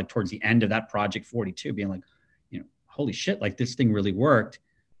remember sort of like towards the end of that Project 42 being like, holy shit, like this thing really worked.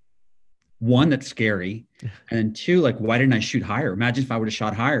 One, that's scary. And then two, like, why didn't I shoot higher? Imagine if I would have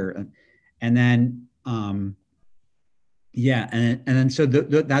shot higher. And then, and then so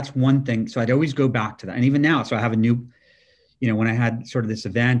that's one thing. So I'd always go back to that. And even now, so I have a new, when I had sort of this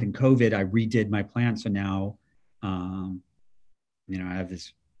event and COVID, I redid my plan. So now, I have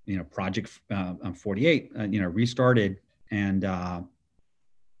this, Project 48, restarted and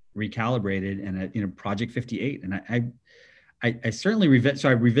recalibrated, and Project 58. And I certainly so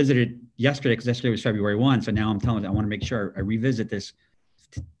I revisited yesterday because yesterday was February 1. So now I'm telling you, I want to make sure I revisit this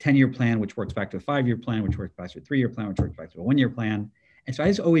 10-year plan, which works back to a 5-year plan, which works back to a 3-year plan, which works back to a 1-year plan. And so I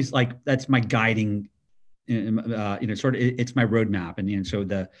just always like, that's my guiding, sort of, it's my roadmap. And so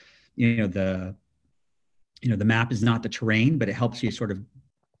the map is not the terrain, but it helps you sort of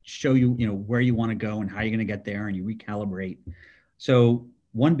show you, where you want to go and how you're going to get there, and you recalibrate. So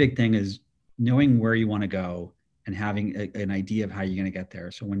one big thing is knowing where you want to go and having an idea of how you're going to get there.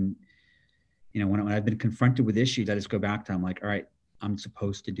 So when I've been confronted with issues, I just go back to, I'm like, all right, I'm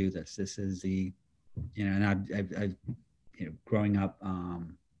supposed to do this. This is the, and I've growing up,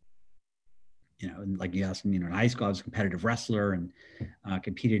 and like you asked me, in high school, I was a competitive wrestler and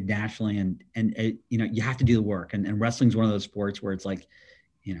competed nationally, and it, you have to do the work. And wrestling is one of those sports where it's like,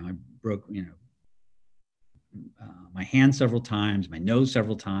 I broke, my hand several times, my nose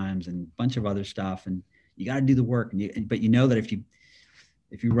several times, and a bunch of other stuff. And you got to do the work. But you know that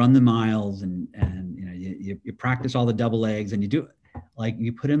if you run the miles and you practice all the double legs and you do, like,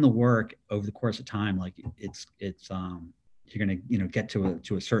 you put in the work over the course of time, like it's you're going to get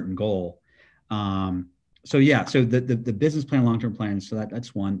to a certain goal. So the business plan, long-term plan, so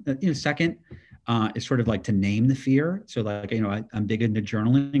that's one. Second is sort of like to name the fear. So like, I'm big into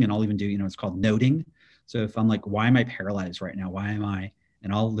journaling, and I'll even do, it's called noting. So if I'm like, why am I paralyzed right now? Why am I?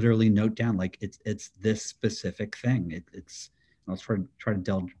 And I'll literally note down, like, it's this specific thing. I'll try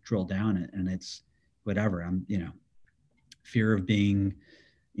to drill down it, and it's whatever. I'm, fear of being,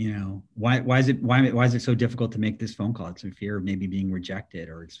 why is it so difficult to make this phone call? It's a fear of maybe being rejected,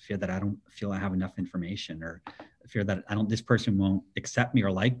 or it's fear that I don't feel I have enough information, or fear that this person won't accept me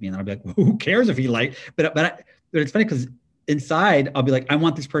or like me. And I'll be like, well, who cares if he but it's funny because inside I'll be like, I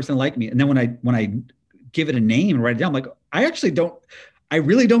want this person to like me. And then when I give it a name and write it down, I'm like, I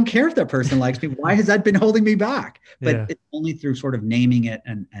really don't care if that person likes me. Why has that been holding me back? But it's only through sort of naming it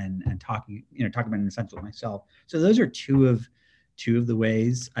and talking about it in a sense with myself. So those are two of the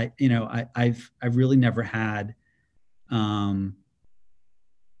ways. I've really never had,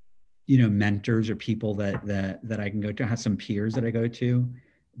 mentors or people that I can go to. I have some peers that I go to,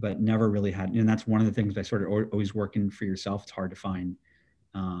 but never really had. And that's one of the things I sort of always working for yourself. It's hard to find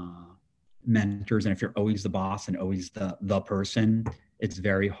mentors, and if you're always the boss and always the person, it's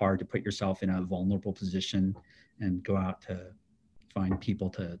very hard to put yourself in a vulnerable position and go out to find people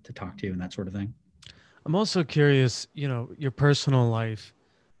to talk to and that sort of thing. I'm also curious, your personal life,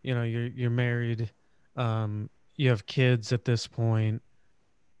 you're married, you have kids at this point,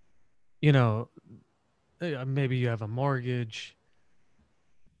 maybe you have a mortgage.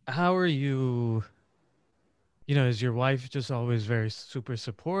 How are you, is your wife just always very super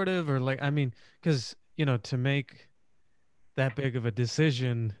supportive, or like, I mean, because, to make that big of a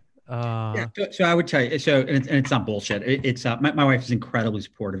decision. So I would tell you, and it's not bullshit. It's my wife is incredibly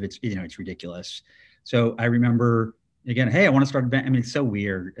supportive. It's ridiculous. So I remember, again, hey, I want to start a bank. I mean, it's so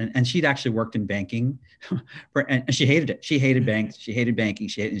weird. And she'd actually worked in banking, and she hated it. She hated banks. She hated banking.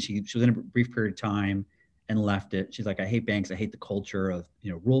 She was in a brief period of time and left it. She's like, I hate banks. I hate the culture of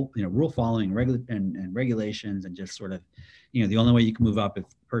rule following, and regulations, and just sort of, the only way you can move up if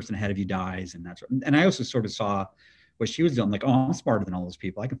the person ahead of you dies, and that's. And I also sort of saw what she was doing, like, oh, I'm smarter than all those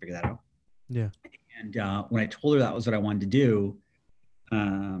people. I can figure that out. Yeah. And when I told her that was what I wanted to do,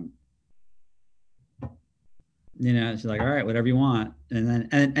 she's like, all right, whatever you want. And then,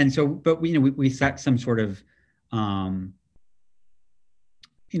 and so, but we set some sort of, some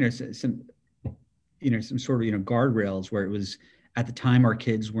sort of, guardrails, where it was, at the time, our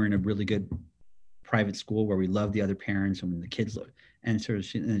kids were in a really good private school where we loved the other parents, and when the kids lived. And so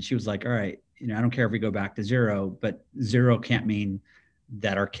she was like, all right, I don't care if we go back to zero, but zero can't mean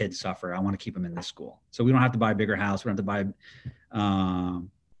that our kids suffer. I want to keep them in this school. So we don't have to buy a bigger house. We don't have to buy,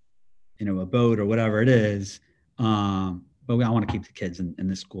 a boat or whatever it is. But I want to keep the kids in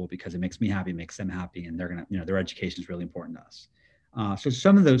this school because it makes me happy, makes them happy. And they're going to, their education is really important to us. So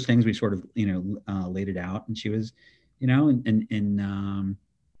some of those things we sort of, laid it out, and she was,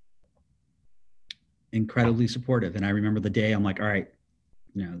 incredibly supportive. And I remember the day I'm like, all right,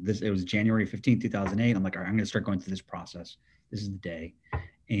 it was January 15th, 2008. I'm like, all right, I'm going to start going through this process. This is the day.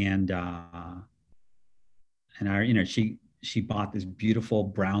 And she bought this beautiful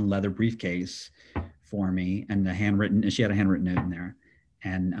brown leather briefcase for me, and she had a handwritten note in there,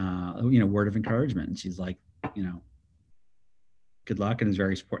 and, word of encouragement. And she's like, good luck, and is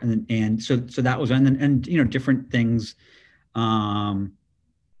very supportive. And so that was, and different things,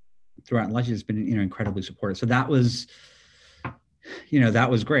 throughout life, she's been, incredibly supportive. So that was, that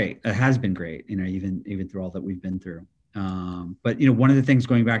was great. It has been great, even through all that we've been through. But one of the things,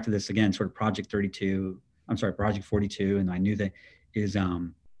 going back to this again, sort of Project 42, and I knew that is, my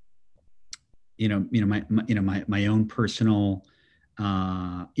own personal,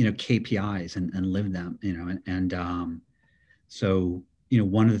 KPIs and live them, so,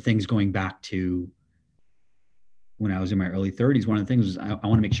 one of the things, going back to when I was in my early 30s, one of the things was I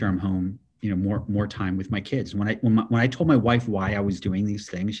want to make sure I'm home, more time with my kids. When I told my wife why I was doing these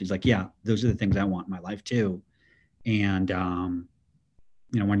things, she's like, yeah, those are the things I want in my life too. And, I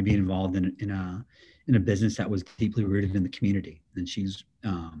wanted to be involved in a business that was deeply rooted in the community. And she's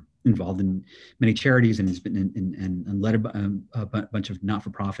involved in many charities, and has been and led a bunch of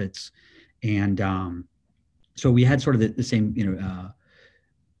not-for-profits. And so we had sort of the same,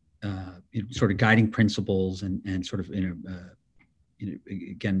 sort of guiding principles and sort of,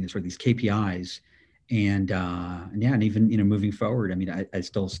 again, sort of these KPIs. And yeah, and even, moving forward, I mean, I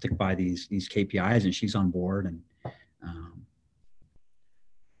still stick by these KPIs, and she's on board. And um,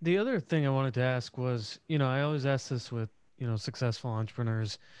 The other thing I wanted to ask was, I always ask this with, successful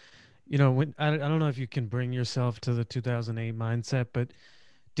entrepreneurs. When I don't know if you can bring yourself to the 2008 mindset, but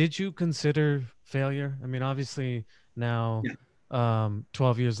did you consider failure? I mean, obviously now, yeah,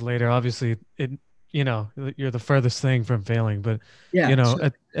 12 years later, obviously you're the furthest thing from failing, but yeah. So,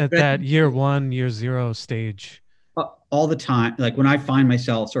 at but I that think year one, year zero stage. all the time, like when I find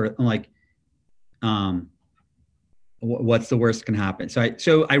myself sort of, I'm like, um, what's the worst that can happen?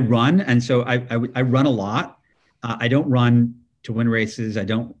 So I run, and so I run a lot. I don't run to win races. I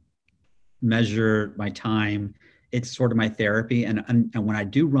don't measure my time. It's sort of my therapy. And when I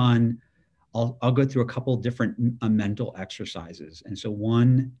do run, I'll go through a couple of different mental exercises. And so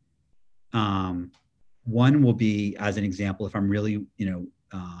one will be, as an example, if I'm really,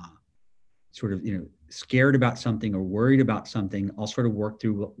 sort of, scared about something or worried about something, I'll sort of work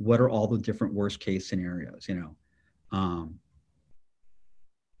through what are all the different worst case scenarios. Um,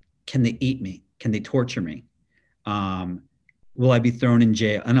 can they eat me? Can they torture me? Um, will I be thrown in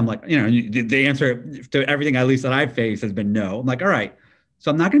jail? And I'm like, the answer to everything, at least that I've faced, has been no. I'm like, all right,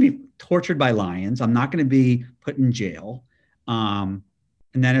 so I'm not going to be tortured by lions. I'm not going to be put in jail. Um,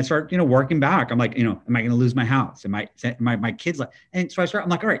 and then I start, working back. I'm like, am I going to lose my house? Am I, my kids like, and so I'm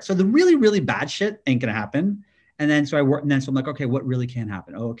like, all right, so the really, really bad shit ain't going to happen. And then, so I work, and then, so I'm like, okay, what really can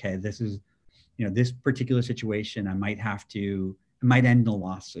happen? Oh, okay. This is, this particular situation, I might it might end in a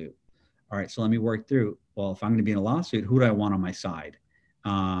lawsuit. All right, so let me work through. Well, if I'm going to be in a lawsuit, who do I want on my side?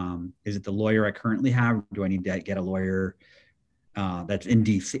 Is it the lawyer I currently have? Do I need to get a lawyer that's in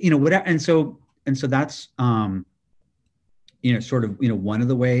DC? Whatever. And so that's sort of one of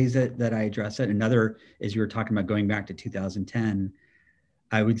the ways that I address it. Another is, you were talking about going back to 2010.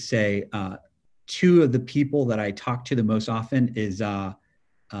 I would say two of the people that I talk to the most often is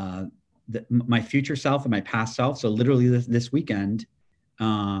my future self and my past self. So literally this weekend.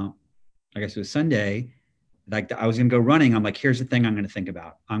 I guess it was Sunday, like I was going to go running. I'm like, here's the thing I'm going to think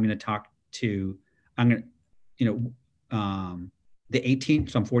about. I'm going to talk to, I'm going to, the 18,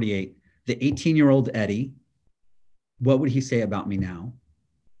 so I'm 48, the 18-year-old Eddie, what would he say about me now?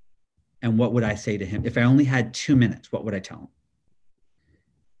 And what would I say to him? If I only had 2 minutes, what would I tell him?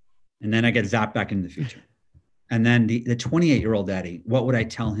 And then I get zapped back into the future. And then the 28-year-old Eddie, what would I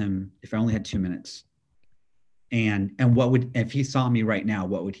tell him if I only had 2 minutes? And what would, if he saw me right now,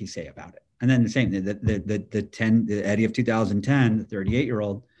 what would he say about it? And then the same, the Eddie of 2010, the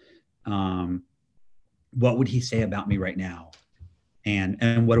 38-year-old, what would he say about me right now?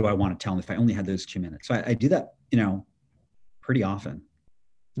 And what do I want to tell him if I only had those 2 minutes? So I do that, pretty often.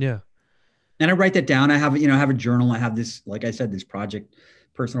 Yeah. And I write that down. I have a journal. I have this, like I said, this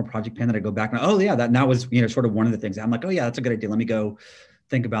personal project pen that I go back and, oh yeah, that was, sort of one of the things. I'm like, oh yeah, that's a good idea. Let me go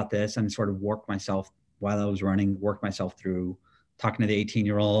think about this and sort of work myself while I was running, work myself through talking to the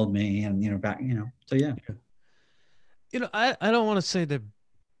 18-year-old me and, back, so yeah. I don't want to say that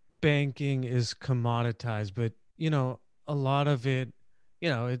banking is commoditized, but, a lot of it,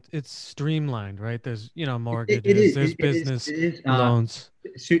 it's streamlined, right? There's, mortgages, there's business it is loans.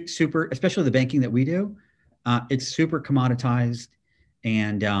 super, especially the banking that we do. It's super commoditized.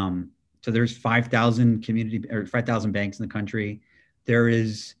 And so there's 5,000 banks in the country. There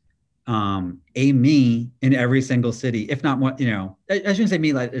is a me in every single city, if not one, I shouldn't say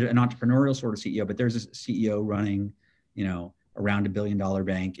me like an entrepreneurial sort of CEO, but there's a CEO running, around $1 billion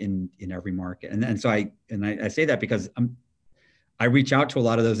bank in every market. And so I say that because I reach out to a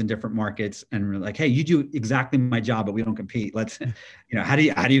lot of those in different markets, and we're like, hey, you do exactly my job, but we don't compete. Let's, how do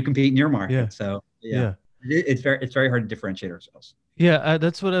you compete in your market? Yeah. So yeah. It's very hard to differentiate ourselves. Yeah,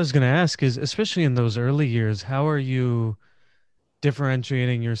 that's what I was going to ask is, especially in those early years, how are you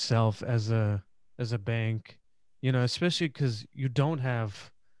differentiating yourself as a bank, especially because you don't have,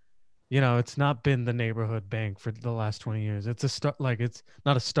 it's not been the neighborhood bank for the last 20 years. It's a start, like it's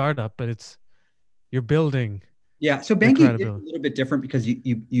not a startup, but you're building Yeah. So the banking is a credibility. little bit different because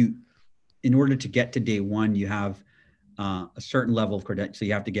you in order to get to day one, you have a certain level of credential. So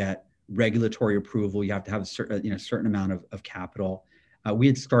you have to get regulatory approval. You have to have a certain amount of capital. We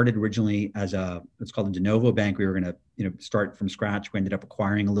had started originally as it's called a de novo bank. We were going to, start from scratch. We ended up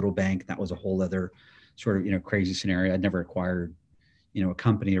acquiring a little bank. That was a whole other sort of, crazy scenario. I'd never acquired, a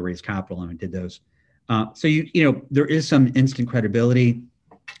company to raise capital, and I did those. So there is some instant credibility.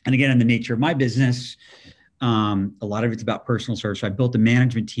 And again, in the nature of my business, a lot of it's about personal service. So I built a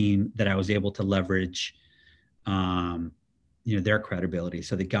management team that I was able to leverage their credibility.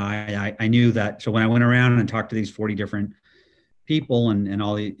 So the guy, I knew that. So when I went around and talked to these 40 different people and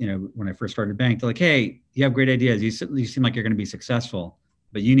all the, when I first started bank, they're like, hey, you have great ideas. You seem like you're going to be successful,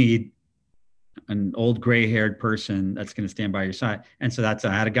 but you need an old gray haired person that's going to stand by your side. And so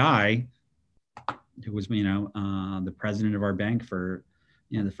I had a guy who was, the president of our bank for,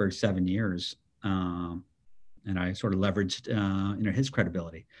 the first 7 years. And I sort of leveraged, his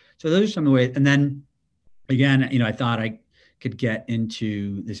credibility. So those are some of the ways. And then again, I thought I could get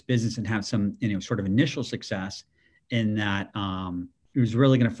into this business and have some, sort of initial success in that it was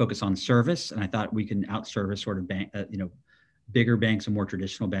really going to focus on service. And I thought we can outservice sort of bank, bigger banks and more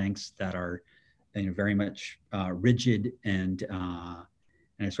traditional banks that are, very much rigid and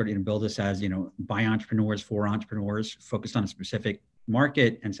I sort of build this as, by entrepreneurs for entrepreneurs, focused on a specific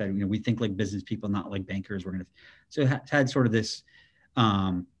market, and said, we think like business people, not like bankers. We're going to, so it had sort of this,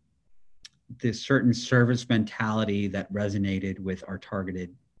 this certain service mentality that resonated with our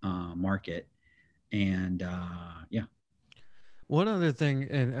targeted market. And yeah. One other thing,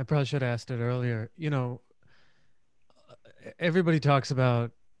 and I probably should have asked it earlier, everybody talks about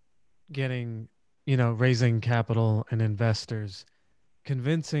getting, raising capital and investors.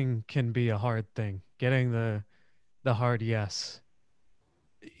 Convincing can be a hard thing. Getting the hard yes.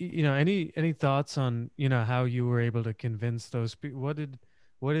 Any thoughts on, how you were able to convince those people? What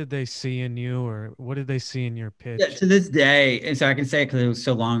did they see in you, or what did they see in your Yeah, pitch? to this day, and so I can say because it was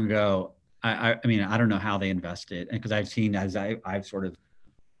so long ago. I mean, I don't know how they invested, and because I've seen as I've sort of,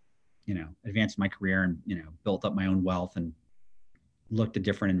 advanced my career and built up my own wealth and looked at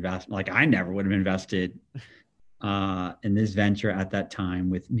different investments. Like I never would have invested in this venture at that time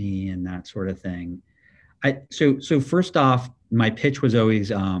with me and that sort of thing. So first off, my pitch was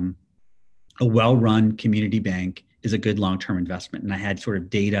always a well-run community bank is a good long-term investment, and I had sort of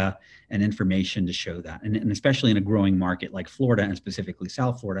data and information to show that, and especially in a growing market like Florida and specifically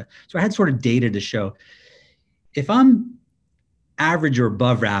South Florida. So I had sort of data to show if I'm average or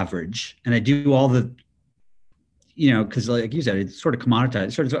above average, and I do all the because like you said, it's sort of commoditized,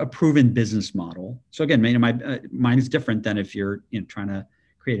 it's sort of a proven business model. So again, mine is different than if you're trying to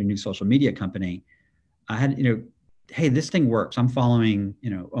create a new social media company. I had hey, this thing works. I'm following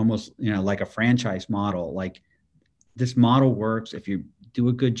almost like a franchise model. Like this model works. If you do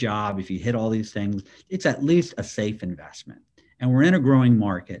a good job, if you hit all these things, it's at least a safe investment. And we're in a growing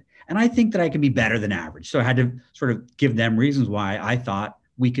market. And I think that I can be better than average. So I had to sort of give them reasons why I thought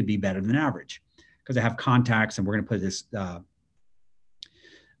we could be better than average. Because I have contacts, and we're going to put this,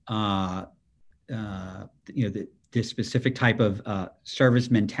 this specific type of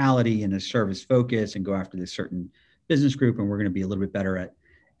service mentality and a service focus, and go after this certain business group, and we're going to be a little bit better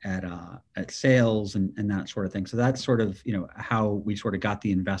at sales and that sort of thing. So that's sort of how we sort of got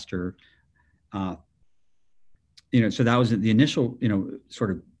the investor. So that was the initial sort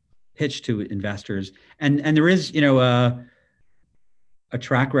of pitch to investors, and there is a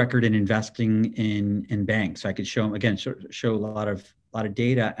track record in investing in banks. So I could show them again, show a lot of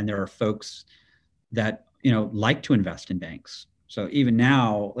data, and there are folks that like to invest in banks. So even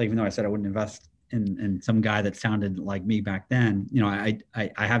now, even though I said I wouldn't invest in some guy that sounded like me back then,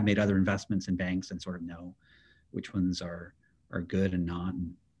 I have made other investments in banks and sort of know which ones are good and not.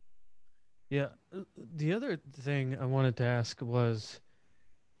 Yeah. The other thing I wanted to ask was,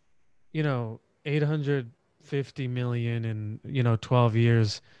 850 million in, 12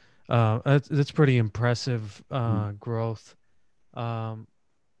 years. That's pretty impressive growth. Um,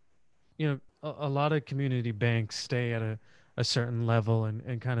 a lot of community banks stay at a certain level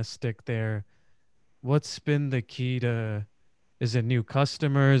and kind of stick there. What's been the key to, is it new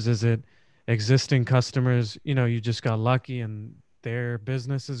customers? Is it existing customers? You just got lucky and their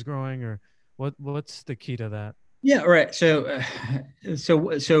business is growing, or what's the key to that? Yeah, right. So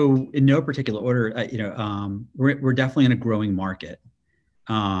in no particular order, we're definitely in a growing market.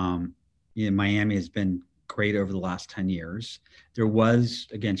 Miami has been great over the last 10 years. There was,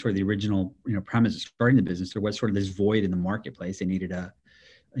 again, sort of the original, premise of starting the business. There was sort of this void in the marketplace. They needed a,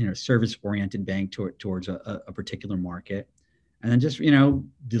 service-oriented bank towards a particular market, and then just,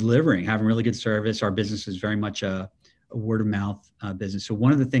 delivering, having really good service. Our business is very much a word-of-mouth business. So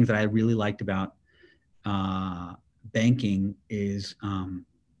one of the things that I really liked about banking is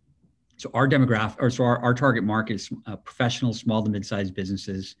so our demographic, or so our target market is professional, small to mid-sized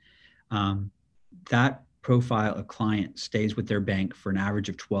businesses. That profile of client stays with their bank for an average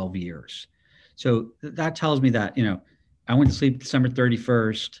of 12 years. So that tells me that, I went to sleep December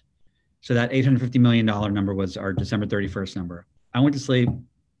 31st. So that $850 million number was our December 31st number. I went to sleep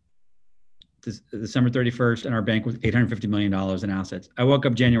December 31st, and our bank was $850 million in assets. I woke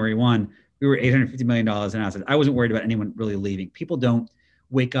up January 1, we were $850 million in assets. I wasn't worried about anyone really leaving. People don't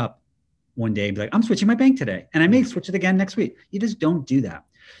wake up one day and be like, I'm switching my bank today, and I may switch it again next week. You just don't do that.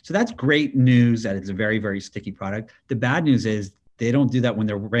 So that's great news that it's a very, very sticky product. The bad news is they don't do that when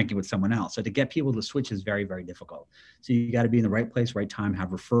they're ranking with someone else. So to get people to switch is very, very difficult. So you got to be in the right place, right time, have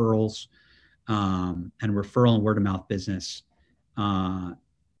referrals, and referral and word of mouth business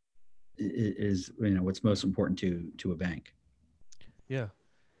is what's most important to a bank. Yeah.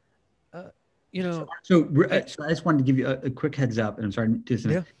 So I just wanted to give you a quick heads up, and I'm sorry to do this.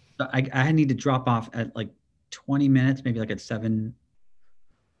 Yeah. I need to drop off at like 20 minutes, maybe like at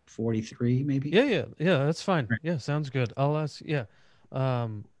 7:43, maybe. Yeah. That's fine. Right. Yeah, sounds good. I'll ask. Yeah.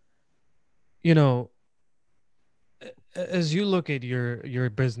 As you look at your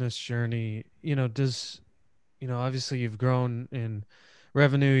business journey, obviously you've grown in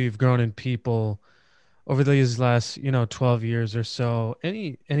revenue, you've grown in people over these last 12 years or so.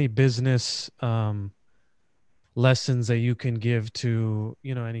 Any business lessons that you can give to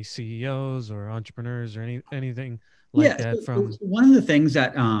any CEOs or entrepreneurs or anything like that? From one of the things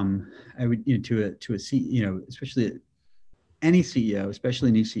that I would to a CEO, especially any CEO, especially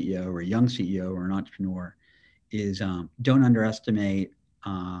a new CEO or a young CEO or an entrepreneur, is don't underestimate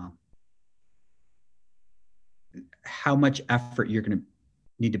how much effort you're going to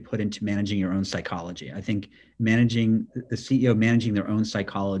need to put into managing your own psychology. I think the CEO managing their own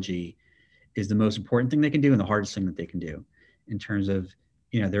psychology is the most important thing they can do and the hardest thing that they can do, in terms of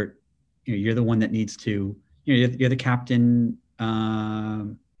you're the one that needs to you're the captain.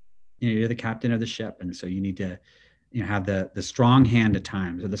 You're the captain of the ship, and so you need to have the strong hand at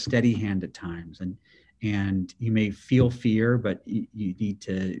times or the steady hand at times, and you may feel fear, but you need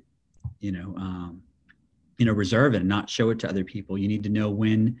to reserve it and not show it to other people. You need to know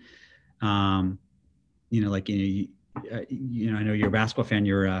when, I know you're a basketball fan.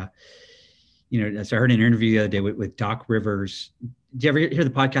 So I heard an interview the other day with Doc Rivers. Did you ever hear the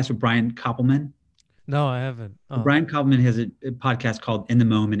podcast with Brian Koppelman? No, I haven't. Oh. Brian Koppelman has a podcast called In the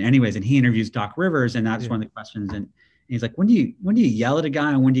Moment anyways, and he interviews Doc Rivers, and that's one of the questions. And he's like, when do you yell at a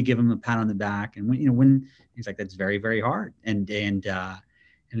guy, and when do you give him a pat on the back? And when he's like, that's very, very hard. And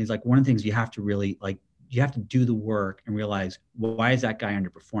he's like, one of the things you have to really you have to do the work and realize, why is that guy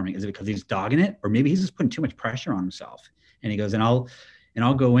underperforming? Is it because he's dogging it? Or maybe he's just putting too much pressure on himself. And he goes, and I'll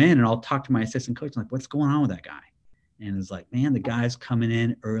go in and I'll talk to my assistant coach. I'm like, what's going on with that guy? And it's like, man, the guy's coming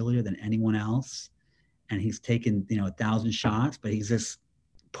in earlier than anyone else. And he's taken, 1,000 shots, but he's just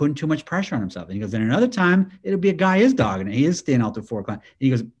putting too much pressure on himself. And he goes, then another time, it'll be a guy is dogging it. He is staying out till 4 o'clock. And he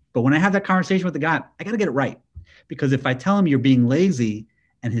goes, but when I have that conversation with the guy, I got to get it right. Because if I tell him you're being lazy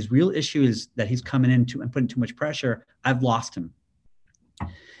and his real issue is that he's coming in and putting too much pressure, I've lost him.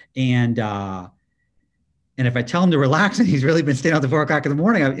 And if I tell him to relax and he's really been staying out till 4 o'clock in the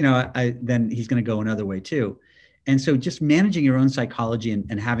morning, then he's going to go another way too. And so just managing your own psychology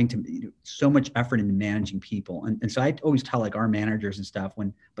and having to so much effort into managing people. And so I always tell our managers and stuff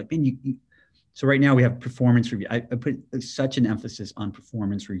so right now we have performance review. I put such an emphasis on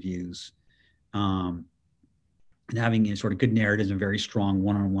performance reviews, and having sort of good narratives and very strong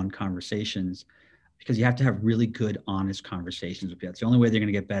one-on-one conversations, because you have to have really good, honest conversations with people. It's the only way they're going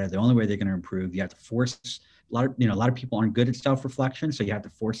to get better. The only way they're going to improve. You have to force a lot of people aren't good at self-reflection. So you have to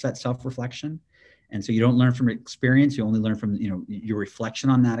force that self-reflection. And so you don't learn from experience. You only learn from, your reflection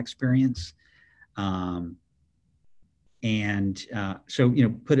on that experience. So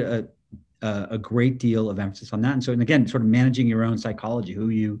put a great deal of emphasis on that. And so, and again, sort of managing your own psychology. Who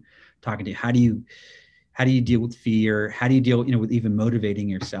are you talking to? How do you deal with fear? How do you deal, with even motivating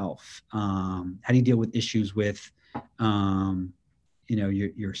yourself? How do you deal with issues with,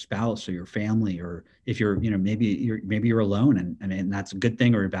 your spouse or your family, or if you're, maybe you're alone and that's a good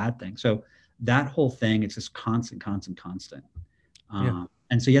thing or a bad thing. So that whole thing, it's just constant. And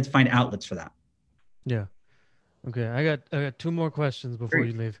so you have to find outlets for that. Yeah. Okay. I got 2 more questions before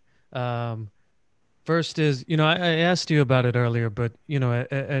you leave. First is, I asked you about it earlier, but,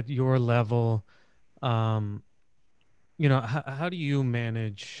 at your level, how do you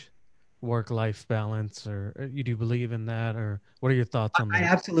manage work-life balance, or do you believe in that, or what are your thoughts on that? I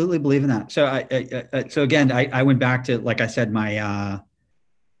absolutely believe in that. So so again, I went back to, like I said, my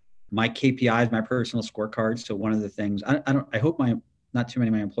KPIs, my personal scorecards. So one of the things I hope not too many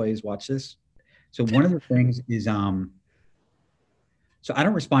of my employees watch this. So one of the things is, so I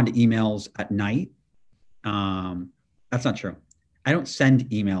don't respond to emails at night. That's not true. I don't send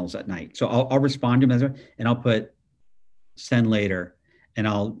emails at night. So I'll respond to them and I'll put send later, and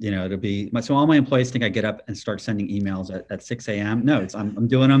it'll be so all my employees think I get up and start sending emails at 6 a.m. No, I'm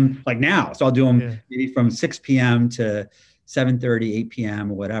doing them like now. So I'll do them maybe from 6 p.m. to 7:30, 8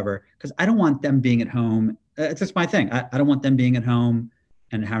 p.m. or whatever, because I don't want them being at home. It's just my thing. I don't want them being at home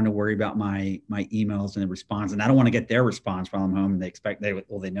and having to worry about my emails and the response. And I don't want to get their response while I'm home and they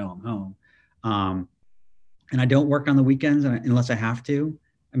know I'm home. And I don't work on the weekends unless I have to.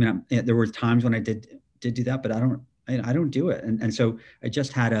 I mean, there were times when I did do that, but I don't do it. And so I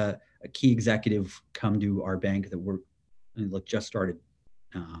just had a key executive come to our bank that just started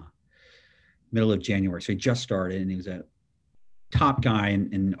middle of January. So he just started, and he was a top guy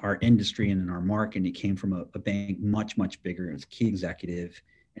in our industry and in our market. And he came from a bank much, much bigger. It was a key executive,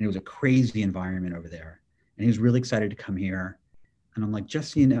 and it was a crazy environment over there. And he was really excited to come here. And I'm like,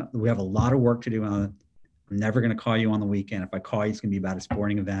 just so you know, we have a lot of work to do. I'm never going to call you on the weekend. If I call you, it's going to be about a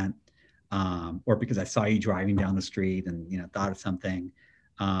sporting event, or because I saw you driving down the street and thought of something.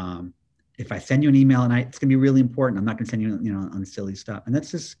 If I send you an email at night, it's going to be really important. I'm not going to send you on silly stuff. And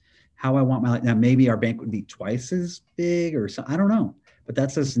that's just how I want my life. Now, maybe our bank would be twice as big or so, I don't know, but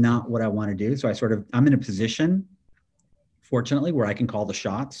that's just not what I want to do. So I'm in a position, fortunately, where I can call the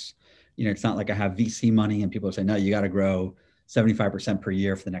shots. It's not like I have VC money and people say, no, you got to grow 75% per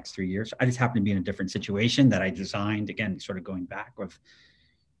year for the next 3 years. I just happen to be in a different situation that I designed, again, sort of going back with,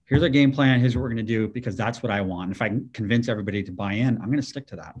 here's our game plan, here's what we're going to do, because that's what I want. If I can convince everybody to buy in, I'm going to stick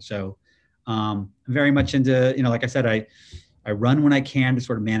to that. So I'm very much into, like I said, I run when I can to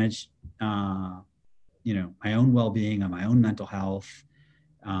sort of manage, my own well-being and my own mental health.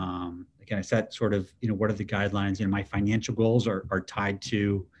 Again, I set sort of, what are the guidelines? My financial goals are tied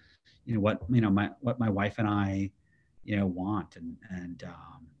to, what my wife and I, want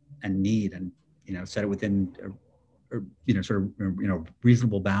and need, and set it within, sort of,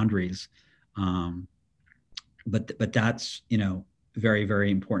 reasonable boundaries. But that's, very,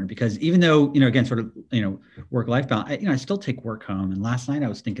 very important, because even though, again, sort of, work-life balance, I still take work home. And last night I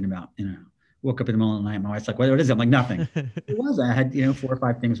was thinking about, woke up in the middle of the night, my wife's like, what is it? I'm like, nothing. I had, 4 or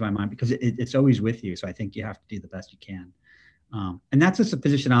 5 things in my mind, because it's always with you. So I think you have to do the best you can. And that's just the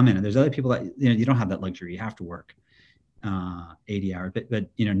position I'm in. And there's other people that, you don't have that luxury. You have to work 80 hours, but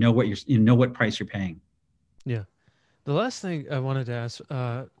know what know what price you're paying. Yeah. The last thing I wanted to ask,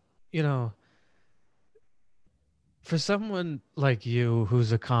 for someone like you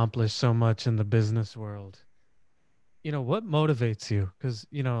who's accomplished so much in the business world, what motivates you? Because,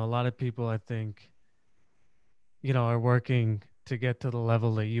 a lot of people, I think, are working to get to the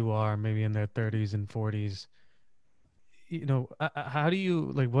level that you are, maybe in their 30s and 40s. How do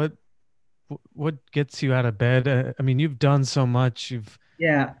you, like, what gets you out of bed? I mean, you've done so much.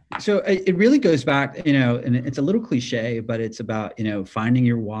 Yeah. So it really goes back, and it's a little cliche, but it's about, finding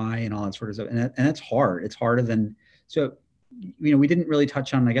your why and all that sort of stuff. And that's hard. It's harder than, so, we didn't really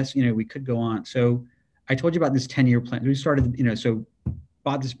touch on, I guess, we could go on. So I told you about this 10-year plan. We started, so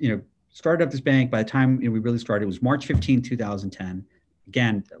bought this, started up this bank. By the time we really started, it was March 15, 2010.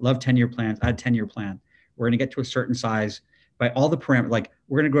 Again, love 10-year plans. I had a 10-year plan. We're going to get to a certain size by all the parameters. Like,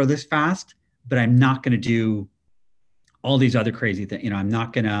 we're going to grow this fast, but I'm not going to do all these other crazy things. I'm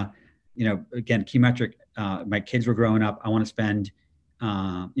not going to, again, key metric, my kids were growing up. I want to spend,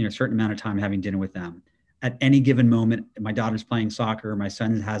 a certain amount of time having dinner with them. At any given moment, my daughter's playing soccer. My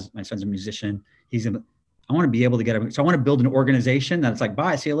son's a musician. I want to be able to get him. So I want to build an organization that's like,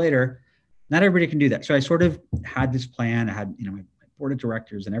 bye, see you later. Not everybody can do that. So I sort of had this plan. I had, my board of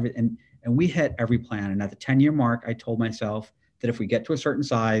directors and everything, and we hit every plan. And at the 10-year mark, I told myself that if we get to a certain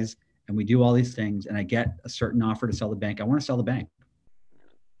size and we do all these things and I get a certain offer to sell the bank, I want to sell the bank.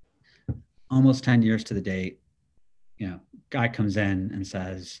 Almost 10 years to the date, guy comes in and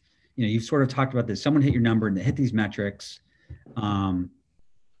says, you've sort of talked about this. Someone hit your number and they hit these metrics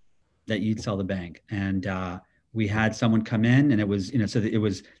that you'd sell the bank. And we had someone come in, and it was, they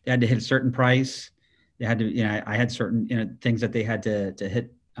had to hit a certain price. They had to, I had certain, things that they had to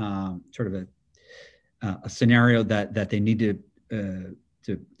hit, sort of a scenario that they need to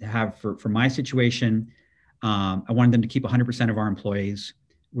have for my situation. I wanted them to keep 100% of our employees.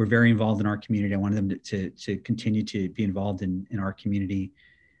 We're very involved in our community. I wanted them to continue to be involved in our community.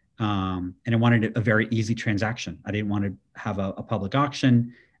 And I wanted a very easy transaction. I didn't want to have a public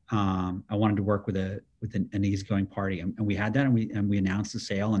auction. I wanted to work with an easygoing party, and we had that, and we announced the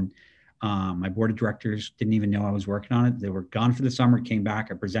sale. And my board of directors didn't even know I was working on it. They were gone for the summer, came back,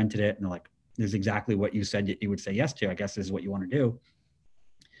 I presented it, and they're like, "This is exactly what you said you would say yes to. I guess this is what you want to do."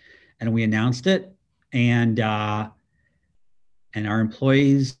 And we announced it, and our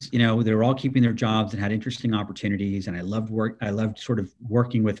employees, they were all keeping their jobs and had interesting opportunities. And I loved sort of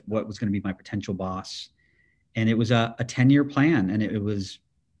working with what was going to be my potential boss. And it was a 10-year plan, and it was,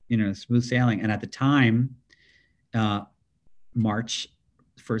 smooth sailing. And at the time,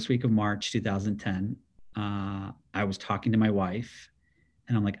 first week of March, 2010, I was talking to my wife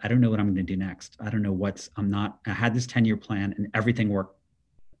and I'm like, I don't know what I'm going to do next. I don't know I had this 10-year plan and everything worked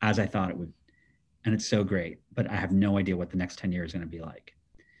as I thought it would. And it's so great, but I have no idea what the next 10 years is going to be like.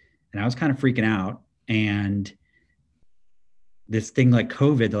 And I was kind of freaking out. And this thing like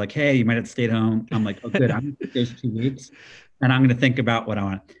COVID, they're like, hey, you might have to stay at home. I'm like, oh, good. I'm going to take those 2 weeks and I'm going to think about what I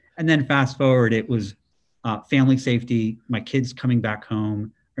want. And then fast forward, it was family safety, my kids coming back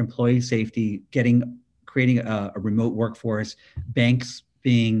home, employee safety, creating a remote workforce, banks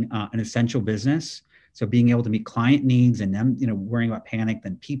being an essential business. So being able to meet client needs and them, worrying about panic,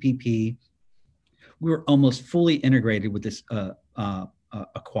 then PPP. We were almost fully integrated with this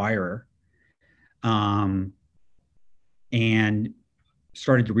acquirer, and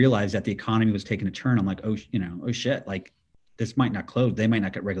started to realize that the economy was taking a turn. I'm like, oh shit, like this might not close. They might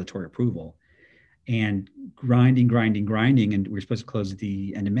not get regulatory approval. And grinding. And we were supposed to close at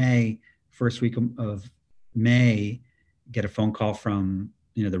the end of May. First week of May, get a phone call from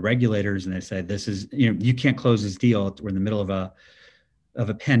the regulators, and they said, this is, you can't close this deal. We're in the middle of a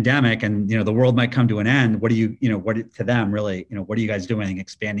pandemic, and the world might come to an end. What do you, to them really, what are you guys doing,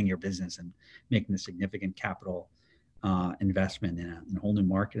 expanding your business and making a significant capital investment in a whole new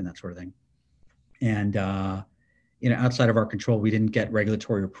market and that sort of thing. And outside of our control, we didn't get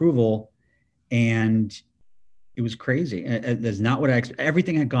regulatory approval, and it was crazy. That's not what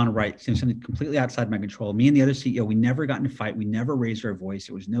everything had gone right. It was something completely outside my control. Me and the other CEO, we never got in a fight. We never raised our voice.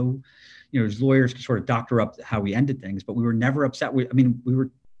 It was as lawyers could sort of doctor up how we ended things, but we were never upset. The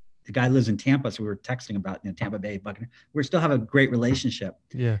guy lives in Tampa, so we were texting about Tampa Bay, Buccaneers. We still have a great relationship.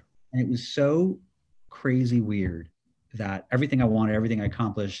 Yeah. And it was so crazy weird that everything I wanted, everything I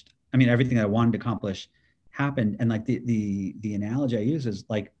accomplished, everything that I wanted to accomplish happened. And like the analogy I use is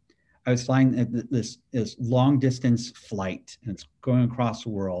like, I was flying this long distance flight, and it's going across the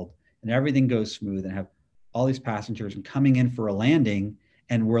world, and everything goes smooth, and I have all these passengers and coming in for a landing,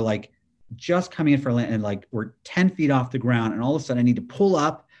 and we're like just coming in for a landing, and like we're 10 feet off the ground, and all of a sudden I need to pull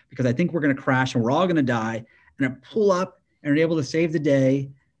up because I think we're going to crash and we're all going to die, and I pull up and we're able to save the day,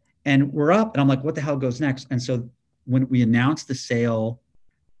 and we're up, and I'm like, what the hell goes next? And so when we announced the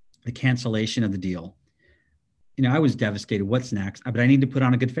cancellation of the deal, I was devastated. What's next? But I need to put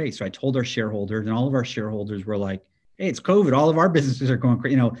on a good face. So I told our shareholders, and all of our shareholders were like, hey, it's COVID. All of our businesses are going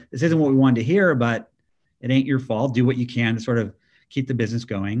crazy. This isn't what we wanted to hear, but it ain't your fault. Do what you can to sort of keep the business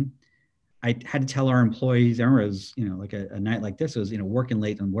going. I had to tell our employees, I remember it was, like a night like this, it was, working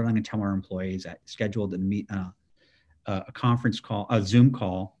late, and what I'm going to tell our employees. I scheduled to meet a conference call, a Zoom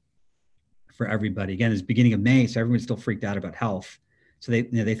call for everybody. Again, it's beginning of May, so everyone's still freaked out about health. So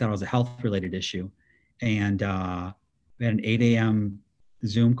they thought it was a health related issue. And we had an 8 a.m.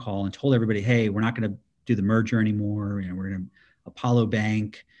 Zoom call and told everybody, hey, we're not going to do the merger anymore. We're going to Apollo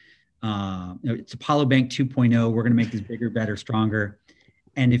Bank. It's Apollo Bank 2.0. We're going to make this bigger, better, stronger.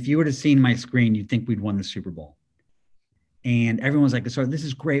 And if you would have seen my screen, you'd think we'd won the Super Bowl. And everyone's like, so this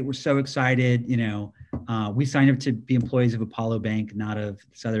is great. We're so excited. We signed up to be employees of Apollo Bank, not of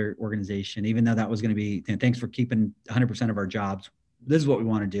this other organization, even though that was going to be, thanks for keeping 100% of our jobs. This is what we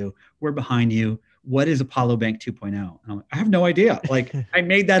want to do. We're behind you. What is Apollo Bank 2.0? And I'm like, I have no idea. Like I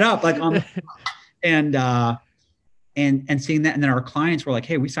made that up. Like and seeing that, and then our clients were like,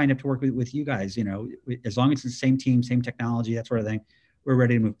 hey, we signed up to work with you guys. As long as it's the same team, same technology, that sort of thing, we're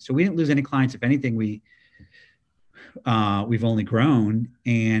ready to move. So we didn't lose any clients. If anything, we've only grown.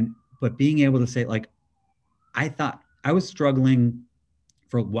 But being able to say, like, I thought I was struggling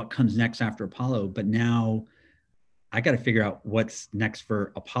for what comes next after Apollo, but now I got to figure out what's next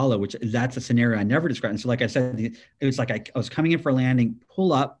for Apollo, which that's a scenario I never described. And so, like I said, it was like I was coming in for a landing,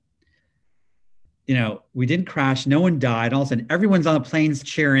 pull up, we didn't crash, no one died. All of a sudden, everyone's on the planes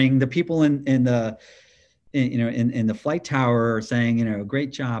cheering. The people in the flight tower are saying,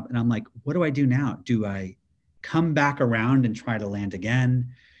 great job. And I'm like, what do I do now? Do I come back around and try to land again?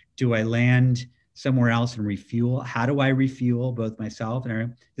 Do I land somewhere else and refuel? How do I refuel both myself and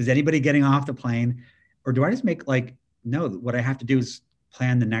everyone? Is anybody getting off the plane? Or do I just make no, what I have to do is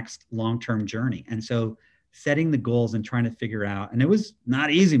plan the next long-term journey. And so setting the goals and trying to figure out, and it was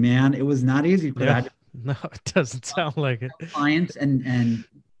not easy, man. It was not easy. No, it doesn't sound like it. Clients and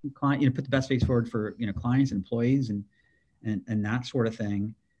client, put the best face forward for, clients and employees and that sort of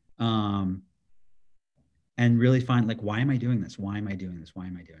thing. And really find why am I doing this? Why am I doing this? Why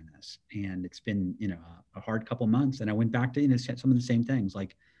am I doing this? And it's been, a hard couple months. And I went back to, some of the same things I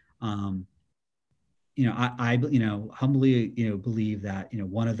humbly, believe that,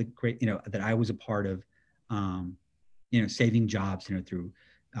 one of the great, that I was a part of, saving jobs, through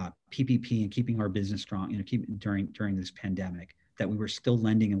PPP and keeping our business strong, during this pandemic, that we were still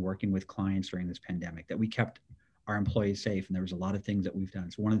lending and working with clients during this pandemic, that we kept our employees safe. And there was a lot of things that we've done.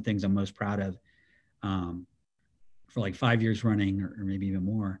 So one of the things I'm most proud of, for like 5 years running, or maybe even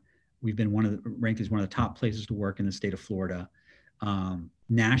more, we've been ranked as one of the top places to work in the state of Florida.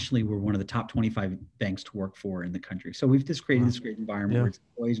 Nationally, we're one of the top 25 banks to work for in the country. So we've just created this great environment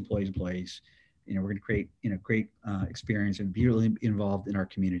where it's employees. We're going to create, great experience and be really involved in our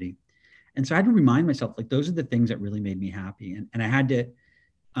community. And so I had to remind myself, like, those are the things that really made me happy. And I had to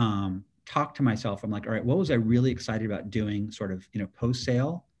talk to myself. I'm like, all right, what was I really excited about doing sort of, post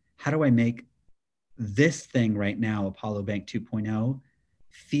sale? How do I make this thing right now, Apollo Bank 2.0,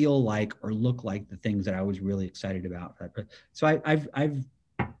 feel like or look like the things that I was really excited about? So I've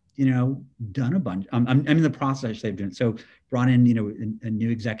done a bunch. I'm in the process of doing it. So brought in, a new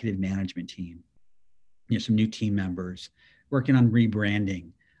executive management team, some new team members, working on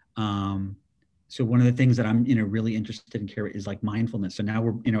rebranding. So one of the things that I'm, really interested in, Kara, is like mindfulness. So now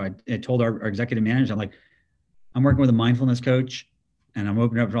we're, I told our executive manager, I'm like, I'm working with a mindfulness coach, and I'm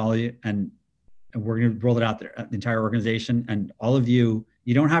opening up to all of you, and we're going to roll it out there, the entire organization, and all of you.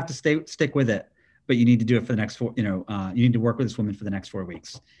 You don't have to stick with it, but you need to do it for the next you need to work with this woman for the next 4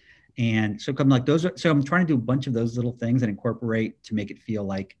 weeks. And so I'm like, so I'm trying to do a bunch of those little things and incorporate to make it feel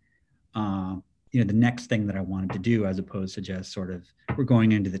like, the next thing that I wanted to do, as opposed to just sort of, we're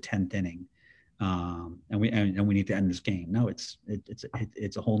going into the 10th inning, and we need to end this game. No, it's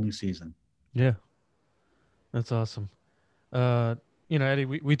a whole new season. Yeah, that's awesome. Eddie,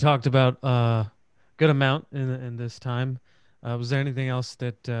 we talked about good amount in this time. Was there anything else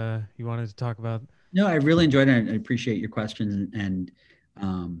that you wanted to talk about? No, I really enjoyed it. I appreciate your questions and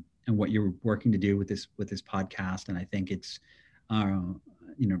what you're working to do with this podcast. And I think it's, I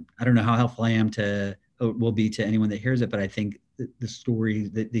don't know how helpful I am will be to anyone that hears it, but I think the stories,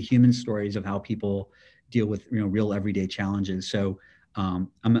 the human stories of how people deal with, real everyday challenges. So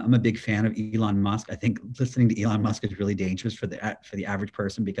I'm a big fan of Elon Musk. I think listening to Elon Musk is really dangerous for the average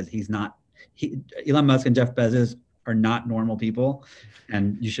person, because Elon Musk and Jeff Bezos are not normal people,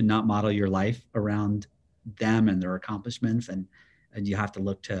 and you should not model your life around them and their accomplishments. And you have to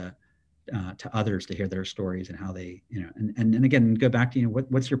look to others to hear their stories and how they, and again, go back to,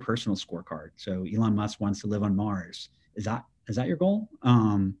 what's your personal scorecard? So Elon Musk wants to live on Mars. Is that your goal?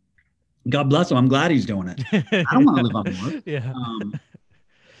 God bless him. I'm glad he's doing it. I don't want to live on Mars. Yeah.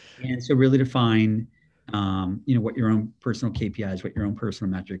 And so really define, what your own personal KPIs, what your own personal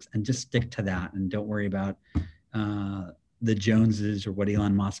metrics, and just stick to that, and don't worry about the Joneses or what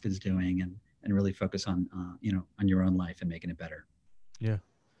Elon Musk is doing, and really focus on, on your own life and making it better. Yeah.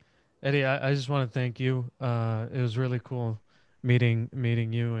 Eddie, I just want to thank you. It was really cool meeting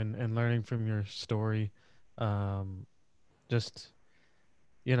you and learning from your story. Just,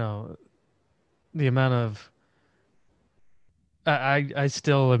 the amount of, I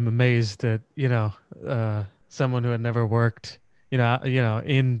still am amazed that, someone who had never worked,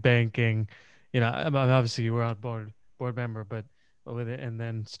 in banking, obviously you were on board member, but with it, and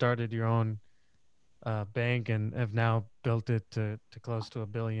then started your own bank and have now built it to close to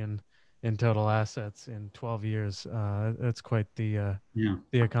 $1 billion in total assets in 12 years. That's quite the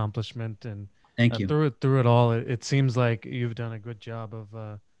accomplishment. And thank you. Through it all, it seems like you've done a good job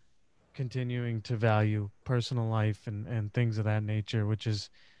of continuing to value personal life and things of that nature, which is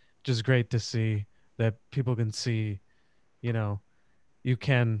just great to see, that people can see, you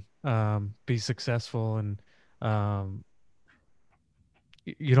can be successful, and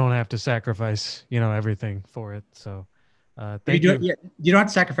you don't have to sacrifice, everything for it. So thank you. Yeah, you don't have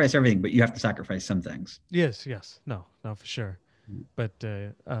to sacrifice everything, but you have to sacrifice some things. Yes. No, for sure. But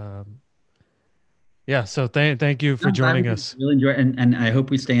yeah, so thank you for joining us. Really enjoy it, and I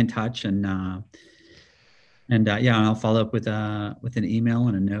hope we stay in touch, and yeah, I'll follow up with an email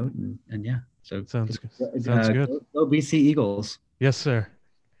and a note, and yeah. So sounds good. Go BC Eagles. Yes, sir.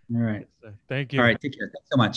 All right. Yes, sir. Thank you. All right. Take care. Thanks so much.